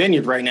Martha's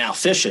Vineyard right now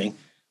fishing,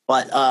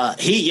 but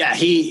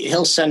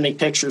he'll send me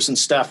pictures and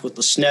stuff with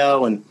the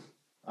snow. And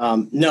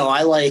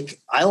I like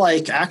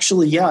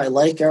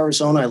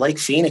Arizona. I like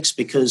Phoenix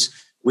because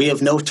we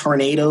have no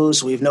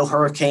tornadoes. We have no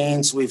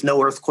hurricanes. We have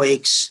no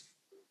earthquakes.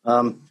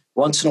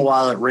 Once in a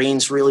while it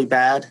rains really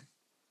bad,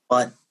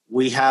 but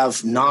we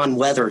have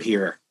non-weather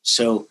here.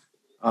 So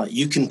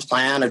you can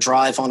plan a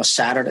drive on a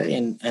Saturday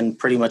and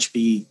pretty much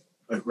be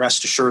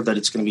rest assured that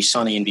it's going to be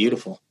sunny and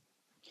beautiful.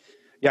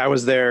 Yeah, I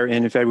was there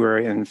in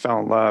February and fell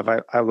in love.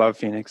 I love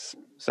Phoenix,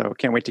 so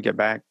can't wait to get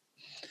back.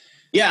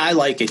 Yeah, I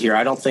like it here.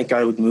 I don't think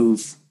I would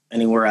move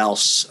anywhere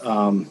else.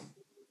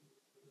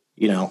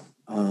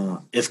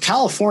 If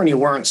California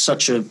weren't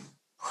such a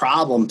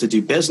problem to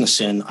do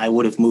business in, I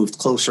would have moved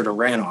closer to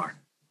Ranor.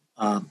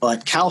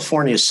 But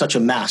California is such a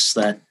mess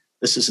that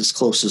this is as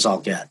close as I'll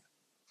get.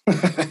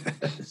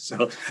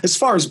 So as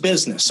far as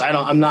business,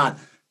 I'm not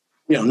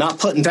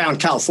putting down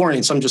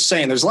Californians. I'm just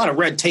saying there's a lot of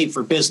red tape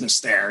for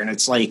business there, and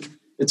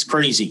it's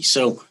crazy.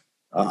 So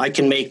I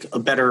can make a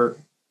better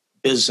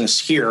business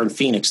here in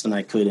Phoenix than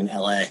I could in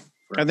LA.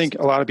 I think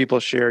a lot of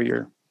people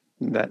share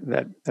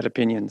that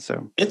opinion.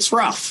 So it's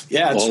rough.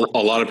 Yeah.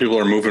 A lot of people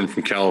are moving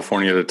from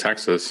California to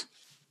Texas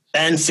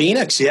and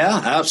Phoenix.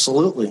 Yeah,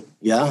 absolutely.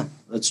 Yeah,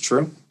 that's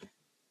true.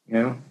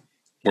 Yeah.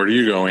 Where do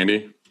you go,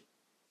 Andy?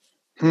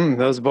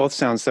 Those both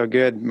sound so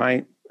good.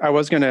 I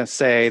was going to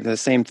say the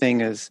same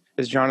thing as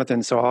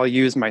Jonathan, so I'll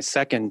use my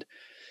second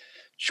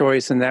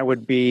choice, and that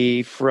would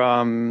be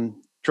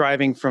from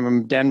driving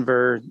from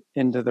Denver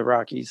into the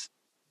Rockies,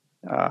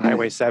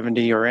 Highway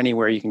 70, or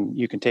anywhere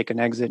you can take an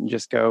exit and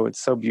just go.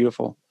 It's so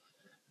beautiful,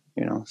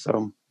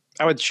 So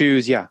I would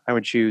choose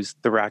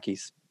the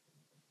Rockies.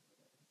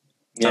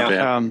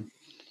 Yeah.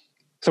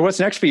 So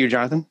what's next for you,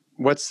 Jonathan?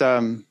 What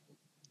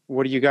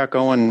do you got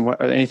going?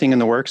 Anything in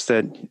the works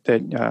that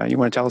you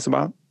want to tell us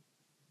about?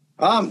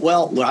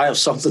 Well, I have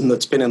something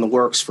that's been in the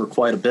works for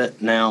quite a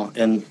bit now,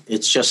 and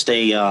it's just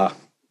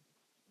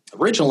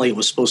originally it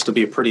was supposed to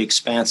be a pretty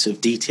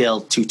expansive,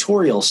 detailed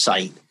tutorial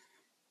site,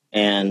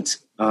 and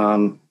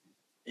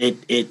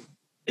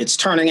it's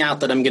turning out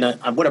that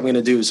what I'm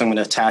gonna do is I'm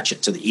gonna attach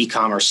it to the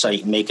e-commerce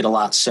site and make it a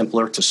lot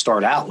simpler to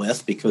start out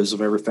with because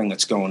of everything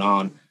that's going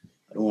on.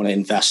 I don't want to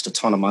invest a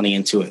ton of money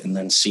into it and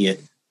then see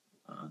it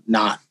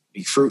not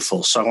be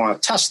fruitful. So I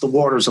want to test the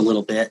waters a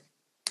little bit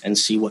and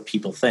see what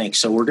people think.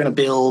 So we're going to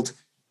build,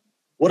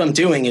 what I'm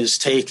doing is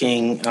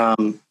taking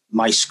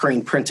my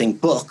screen printing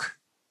book,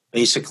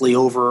 basically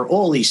over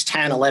all these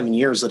 10, 11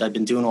 years that I've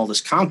been doing all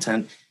this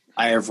content,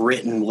 I have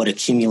written what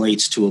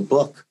accumulates to a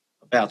book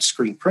about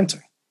screen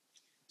printing.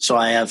 So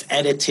I have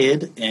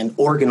edited and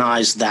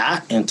organized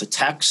that into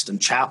text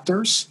and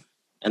chapters.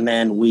 And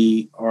then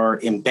we are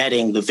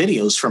embedding the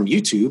videos from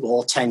YouTube,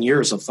 all 10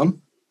 years of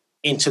them,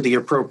 into the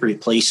appropriate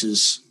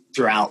places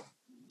throughout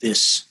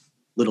this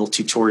little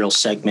tutorial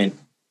segment.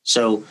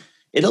 So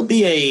it'll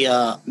be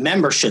a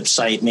membership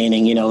site,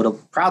 meaning, it'll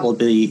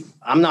probably be,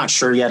 I'm not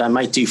sure yet, I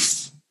might do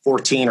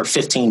 14 or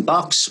 15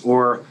 bucks,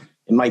 or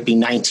it might be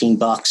 19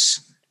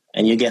 bucks,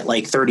 and you get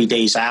like 30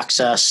 days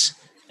access,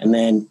 and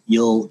then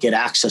you'll get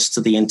access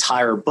to the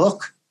entire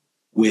book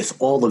with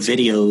all the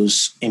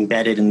videos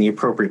embedded in the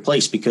appropriate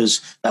place,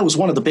 because that was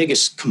one of the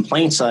biggest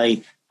complaints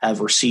I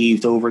have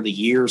received over the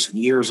years and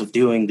years of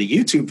doing the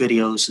YouTube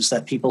videos, is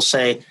that people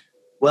say,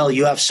 well,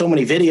 you have so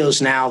many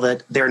videos now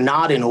that they're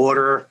not in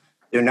order,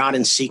 they're not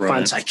in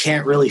sequence. Right. I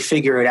can't really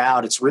figure it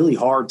out. It's really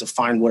hard to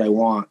find what I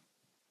want.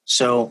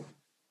 So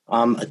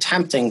I'm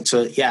attempting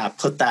to,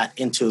 put that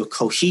into a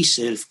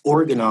cohesive,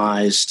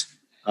 organized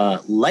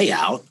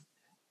layout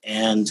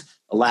and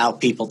allow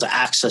people to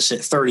access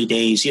it 30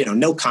 days,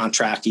 no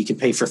contract. You can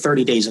pay for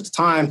 30 days at a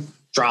time,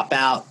 drop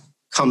out,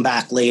 come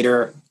back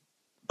later,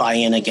 buy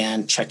in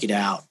again, check it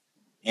out.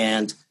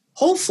 And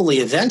hopefully,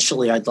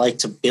 eventually, I'd like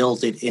to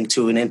build it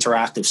into an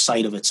interactive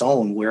site of its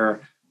own where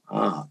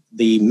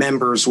the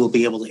members will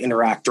be able to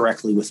interact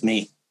directly with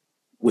me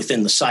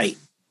within the site,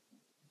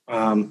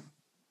 and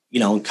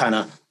kind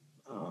of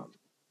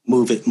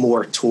move it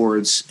more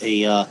towards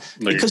because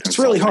it's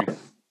really hard.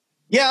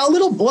 Yeah,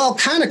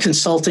 kind of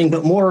consulting,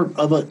 but more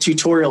of a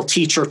tutorial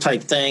teacher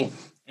type thing.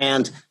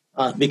 And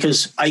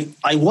because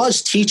I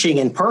was teaching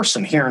in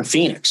person here in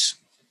Phoenix,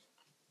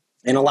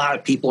 and a lot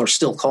of people are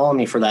still calling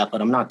me for that,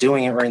 but I'm not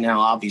doing it right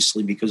now,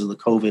 obviously, because of the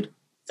COVID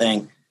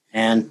thing.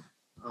 And,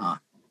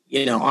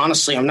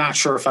 honestly, I'm not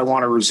sure if I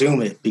want to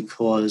resume it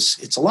because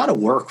it's a lot of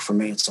work for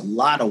me. It's a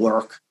lot of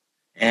work.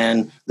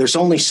 And there's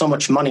only so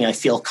much money I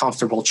feel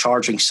comfortable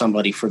charging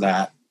somebody for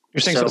that.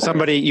 You're saying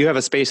so you have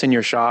a space in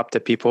your shop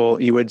that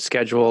you would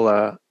schedule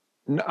a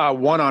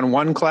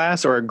one-on-one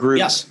class or a group?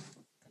 Yes.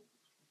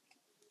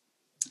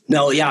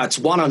 No, it's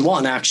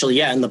one-on-one, actually.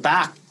 Yeah, in the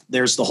back,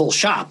 there's the whole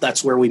shop.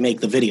 That's where we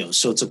make the videos.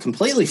 So it's a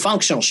completely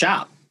functional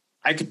shop.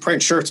 I could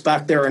print shirts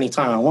back there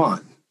anytime I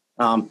want.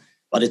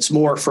 But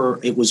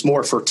it was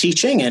more for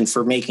teaching and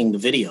for making the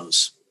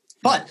videos.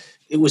 But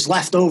it was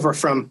left over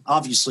from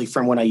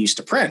when I used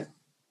to print.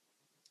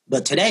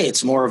 But today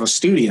it's more of a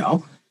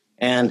studio.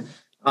 And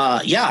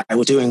I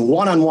was doing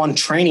one-on-one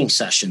training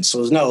sessions.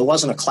 So it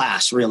wasn't a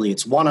class really.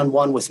 It's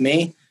one-on-one with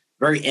me,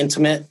 very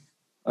intimate,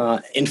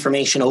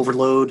 information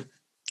overload.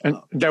 And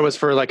that was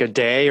for like a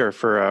day or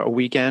for a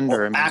weekend?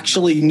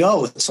 Actually,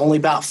 no, it's only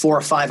about 4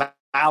 or 5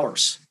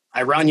 hours.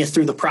 I run you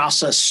through the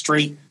process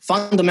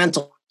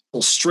fundamental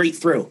straight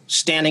through,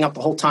 standing up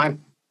the whole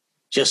time,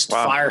 just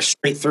fire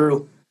straight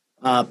through.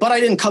 But I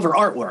didn't cover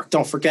artwork.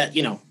 Don't forget,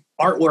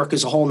 artwork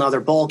is a whole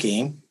nother ball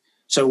game.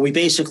 So we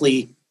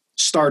basically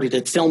started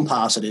at Film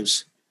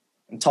Positives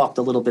and talked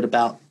a little bit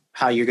about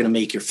how you're going to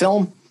make your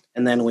film.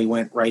 And then we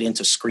went right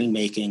into screen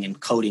making and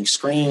coding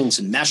screens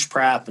and mesh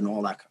prep and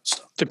all that kind of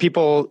stuff. Do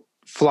people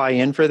fly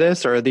in for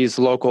this, or are these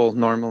local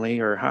normally,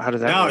 or how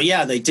does that work? Oh,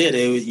 yeah, they did.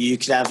 You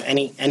could have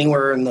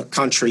anywhere in the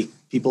country.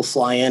 People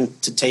fly in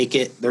to take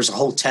it. There's a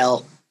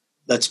hotel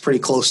that's pretty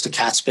close to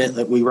Catspit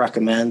that we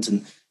recommend,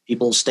 and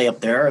people stay up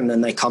there, and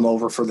then they come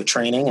over for the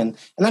training. And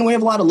then we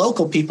have a lot of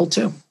local people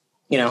too,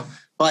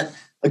 But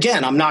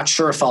again, I'm not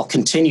sure if I'll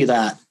continue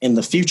that in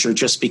the future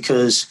just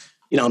because,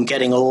 I'm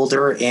getting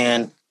older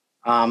and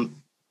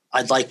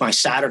I'd like my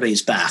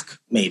Saturdays back,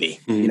 maybe.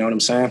 You know what I'm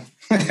saying?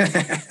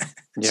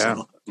 Yeah.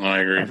 So, I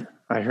agree.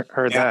 I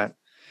heard that.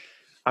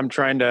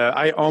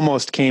 I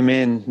almost came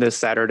in this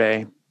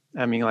Saturday.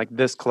 I mean, like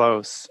this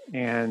close,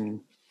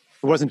 and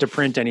it wasn't to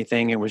print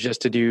anything. It was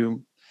just to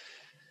do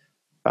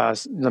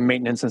the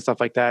maintenance and stuff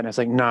like that. And I was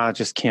like, nah, I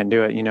just can't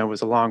do it. It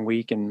was a long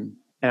week, and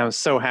I was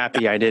so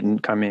happy I didn't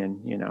come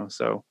in,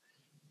 so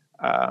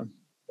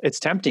it's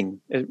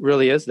tempting. It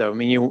really is, though. I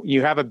mean,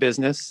 you have a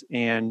business,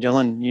 and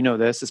Dylan,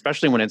 this,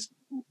 especially when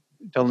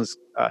Dylan's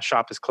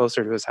shop is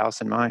closer to his house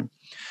than mine.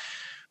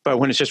 But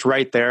when it's just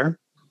right there,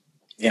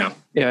 you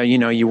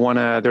want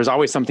to, there's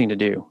always something to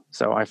do.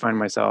 So I find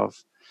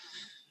myself,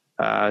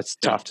 it's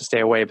tough to stay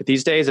away, but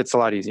these days it's a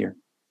lot easier.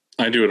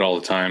 I do it all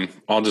the time.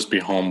 I'll just be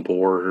home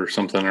bored or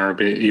something,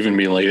 or even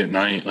be late at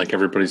night, like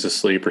everybody's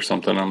asleep or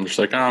something. I'm just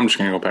like, I'm just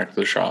going to go back to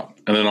the shop.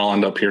 And then I'll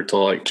end up here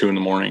till like 2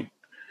 a.m.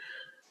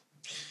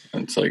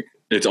 And it's like,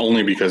 it's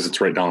only because it's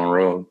right down the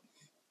road.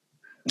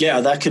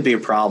 Yeah, that could be a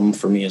problem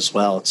for me as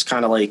well. It's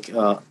kind of like,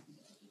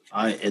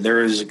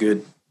 there is a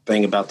good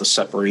thing about the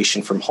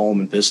separation from home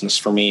and business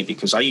for me,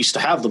 because I used to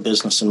have the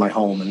business in my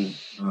home, and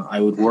I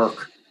would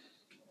work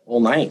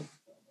all night.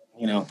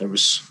 There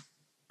was,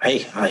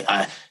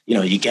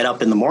 you get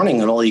up in the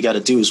morning and all you got to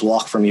do is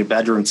walk from your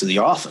bedroom to the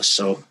office.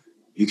 So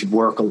you could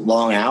work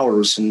long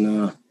hours,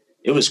 and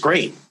it was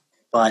great.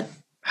 But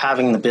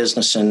having the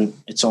business in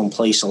its own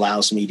place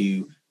allows me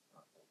to,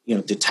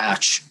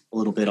 detach a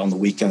little bit on the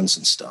weekends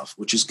and stuff,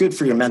 which is good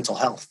for your mental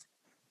health.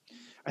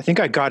 I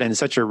think I got in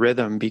such a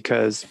rhythm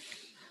because,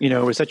 it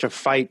was such a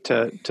fight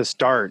to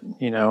start,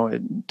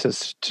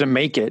 to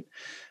make it,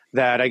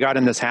 that I got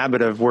in this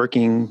habit of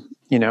working,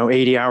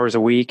 80 hours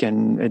a week.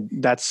 And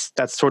that's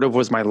sort of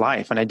was my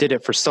life. And I did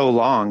it for so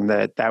long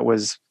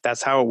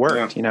that's how it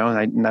worked, and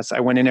I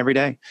went in every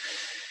day.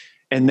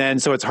 And then,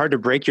 so it's hard to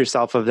break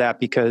yourself of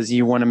that, because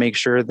you want to make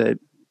sure that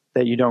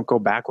you don't go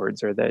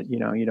backwards, or that, you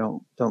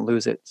don't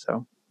lose it.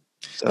 So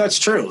that's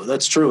true.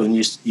 That's true. And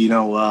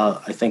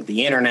I think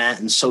the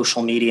internet and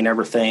social media and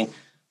everything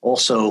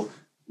also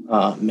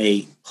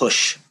may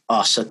push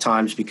us at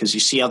times, because you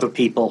see other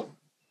people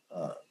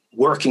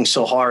working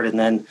so hard, and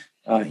then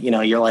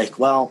you're like,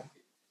 well,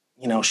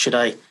 should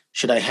I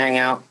hang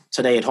out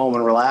today at home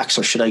and relax,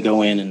 or should I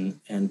go in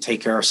and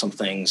take care of some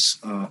things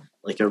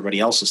like everybody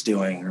else is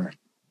doing, or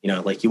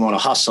like you want to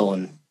hustle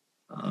and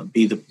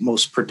be the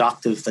most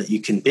productive that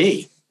you can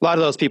be. A lot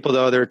of those people,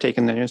 though, they're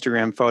taking their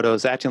Instagram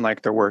photos, acting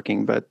like they're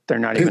working, but they're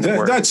not even at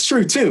work. That's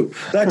true too.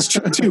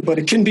 But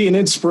it can be an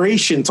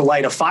inspiration to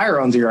light a fire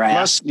under your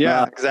ass.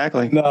 Yeah,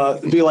 exactly.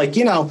 Be like,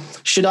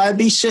 should I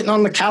be sitting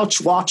on the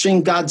couch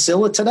watching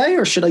Godzilla today,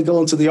 or should I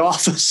go into the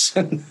office?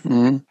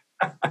 And,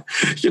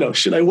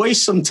 should I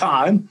waste some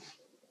time?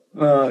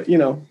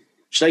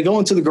 Should I go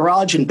into the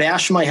garage and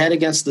bash my head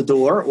against the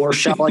door, or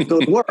shall I go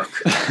to work?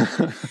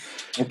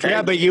 Okay.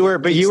 Yeah, but you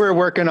were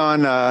working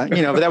on,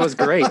 but that was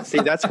great. See,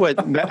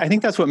 I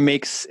think that's what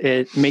makes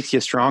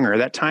you stronger.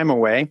 That time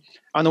away.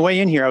 On the way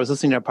in here, I was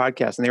listening to a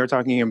podcast, and they were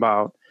talking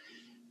about,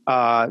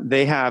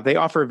 they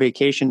offer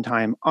vacation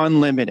time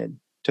unlimited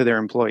to their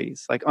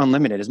employees, like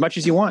unlimited, as much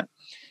as you want.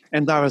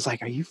 And I was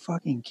like, are you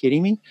fucking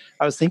kidding me?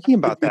 I was thinking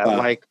about that.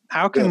 Like,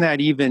 how can that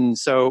even,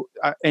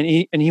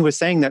 and he was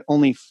saying that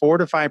only 4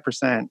 to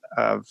 5%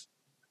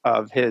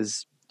 of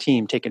his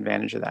team take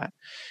advantage of that.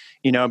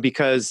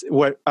 Because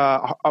what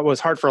was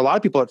hard for a lot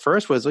of people at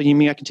first was, you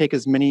mean I can take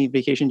as many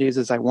vacation days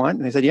as I want?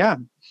 And they said, yeah.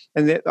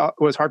 And what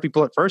was hard for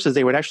people at first is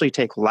they would actually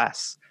take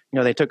less.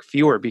 They took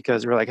fewer,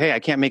 because they were like, hey, I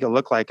can't make it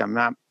look like I'm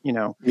not,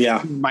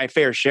 my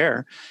fair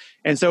share.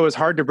 And so it was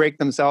hard to break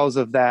themselves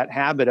of that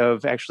habit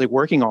of actually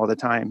working all the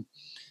time.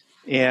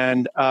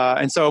 And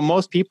so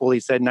most people, he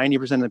said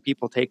 90% of the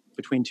people take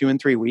between 2 and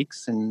 3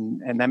 weeks,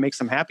 and that makes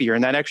them happier.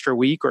 And that extra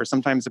week, or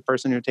sometimes the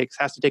person who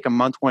has to take a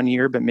month 1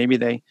 year, but maybe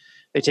they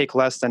take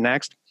less the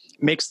next,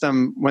 makes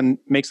them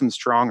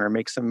stronger,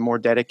 makes them more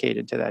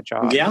dedicated to that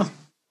job. Yeah.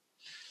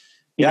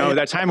 You know,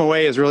 that time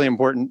away is really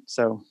important.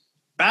 So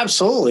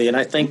absolutely. And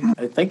I think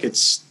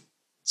it's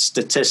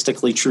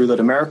statistically true that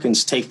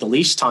Americans take the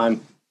least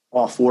time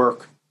off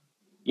work,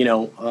 you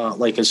know,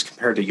 like as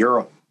compared to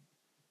Europe,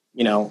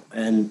 you know,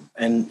 and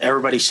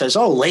everybody says,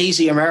 oh,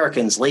 lazy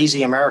Americans.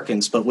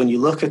 But when you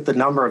look at the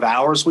number of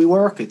hours we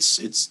work,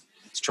 it's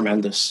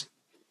tremendous.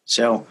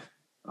 So,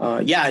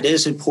 it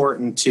is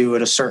important to,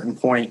 at a certain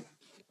point,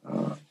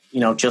 you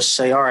know, just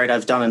say, all right,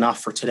 I've done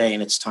enough for today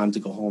and it's time to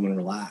go home and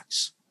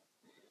relax.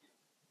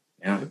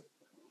 Yeah.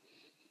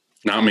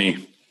 Not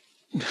me.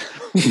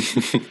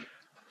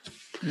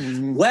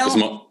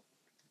 Well,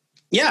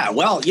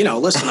 you know,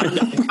 listen,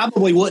 I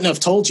probably wouldn't have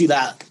told you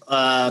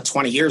that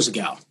 20 years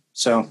ago.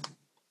 So,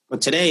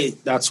 but today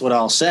that's what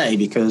I'll say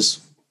because,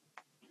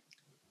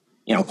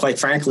 you know, quite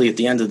frankly, at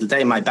the end of the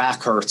day, my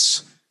back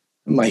hurts,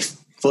 my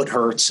foot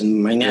hurts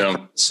and my neck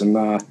hurts and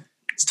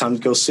it's time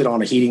to go sit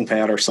on a heating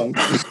pad or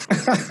something.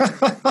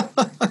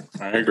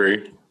 I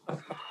agree.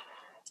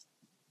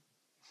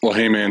 Well,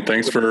 hey man,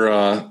 thanks for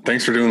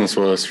doing this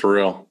with us, for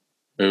real.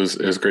 It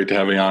was great to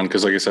have you on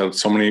because, like I said,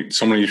 so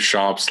many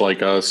shops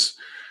like us,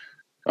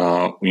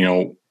 you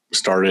know,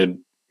 started,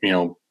 you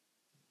know,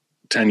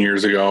 10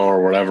 years ago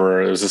or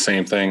whatever. It was the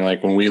same thing.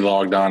 Like when we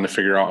logged on to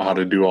figure out how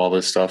to do all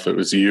this stuff, it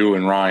was you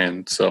and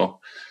Ryan. So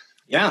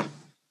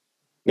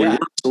we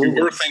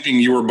were thinking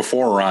you were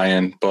before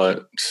Ryan,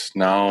 but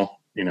now,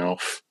 you know.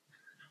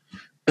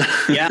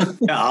 yeah,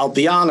 I'll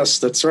be honest.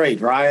 That's right.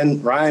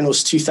 Ryan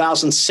was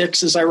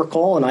 2006, as I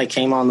recall, and I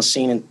came on the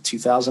scene in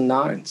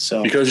 2009.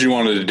 So because you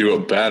wanted to do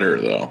it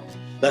better, though.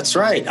 That's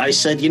right. I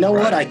said, you know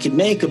what? I could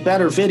make a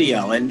better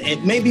video, and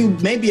it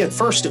maybe at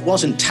first it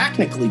wasn't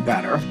technically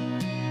better,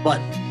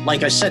 but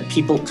like I said,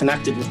 people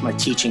connected with my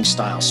teaching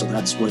style, so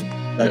that's what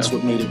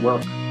made it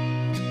work.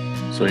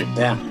 Sweet.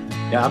 Yeah,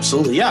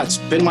 absolutely. Yeah, it's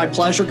been my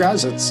pleasure,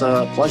 guys. It's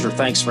a pleasure.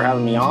 Thanks for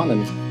having me on,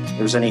 and if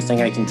there's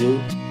anything I can do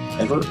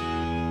ever,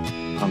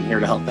 I'm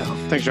here to help out.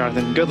 Thanks,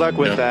 Jonathan. Good luck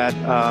with that.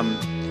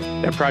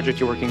 That project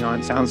you're working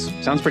on sounds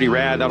pretty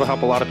rad. That'll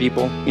help a lot of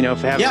people. You know,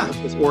 if they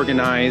have this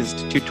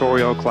organized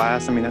tutorial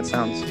class, I mean, that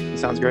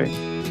sounds great.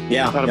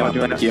 Yeah, I thought about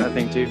doing that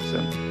thing too.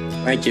 So,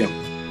 thank you.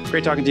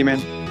 Great talking to you, man.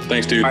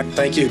 Thanks, dude. All right,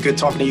 thank you. Good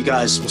talking to you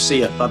guys. We'll see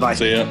you. Bye-bye.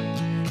 See ya.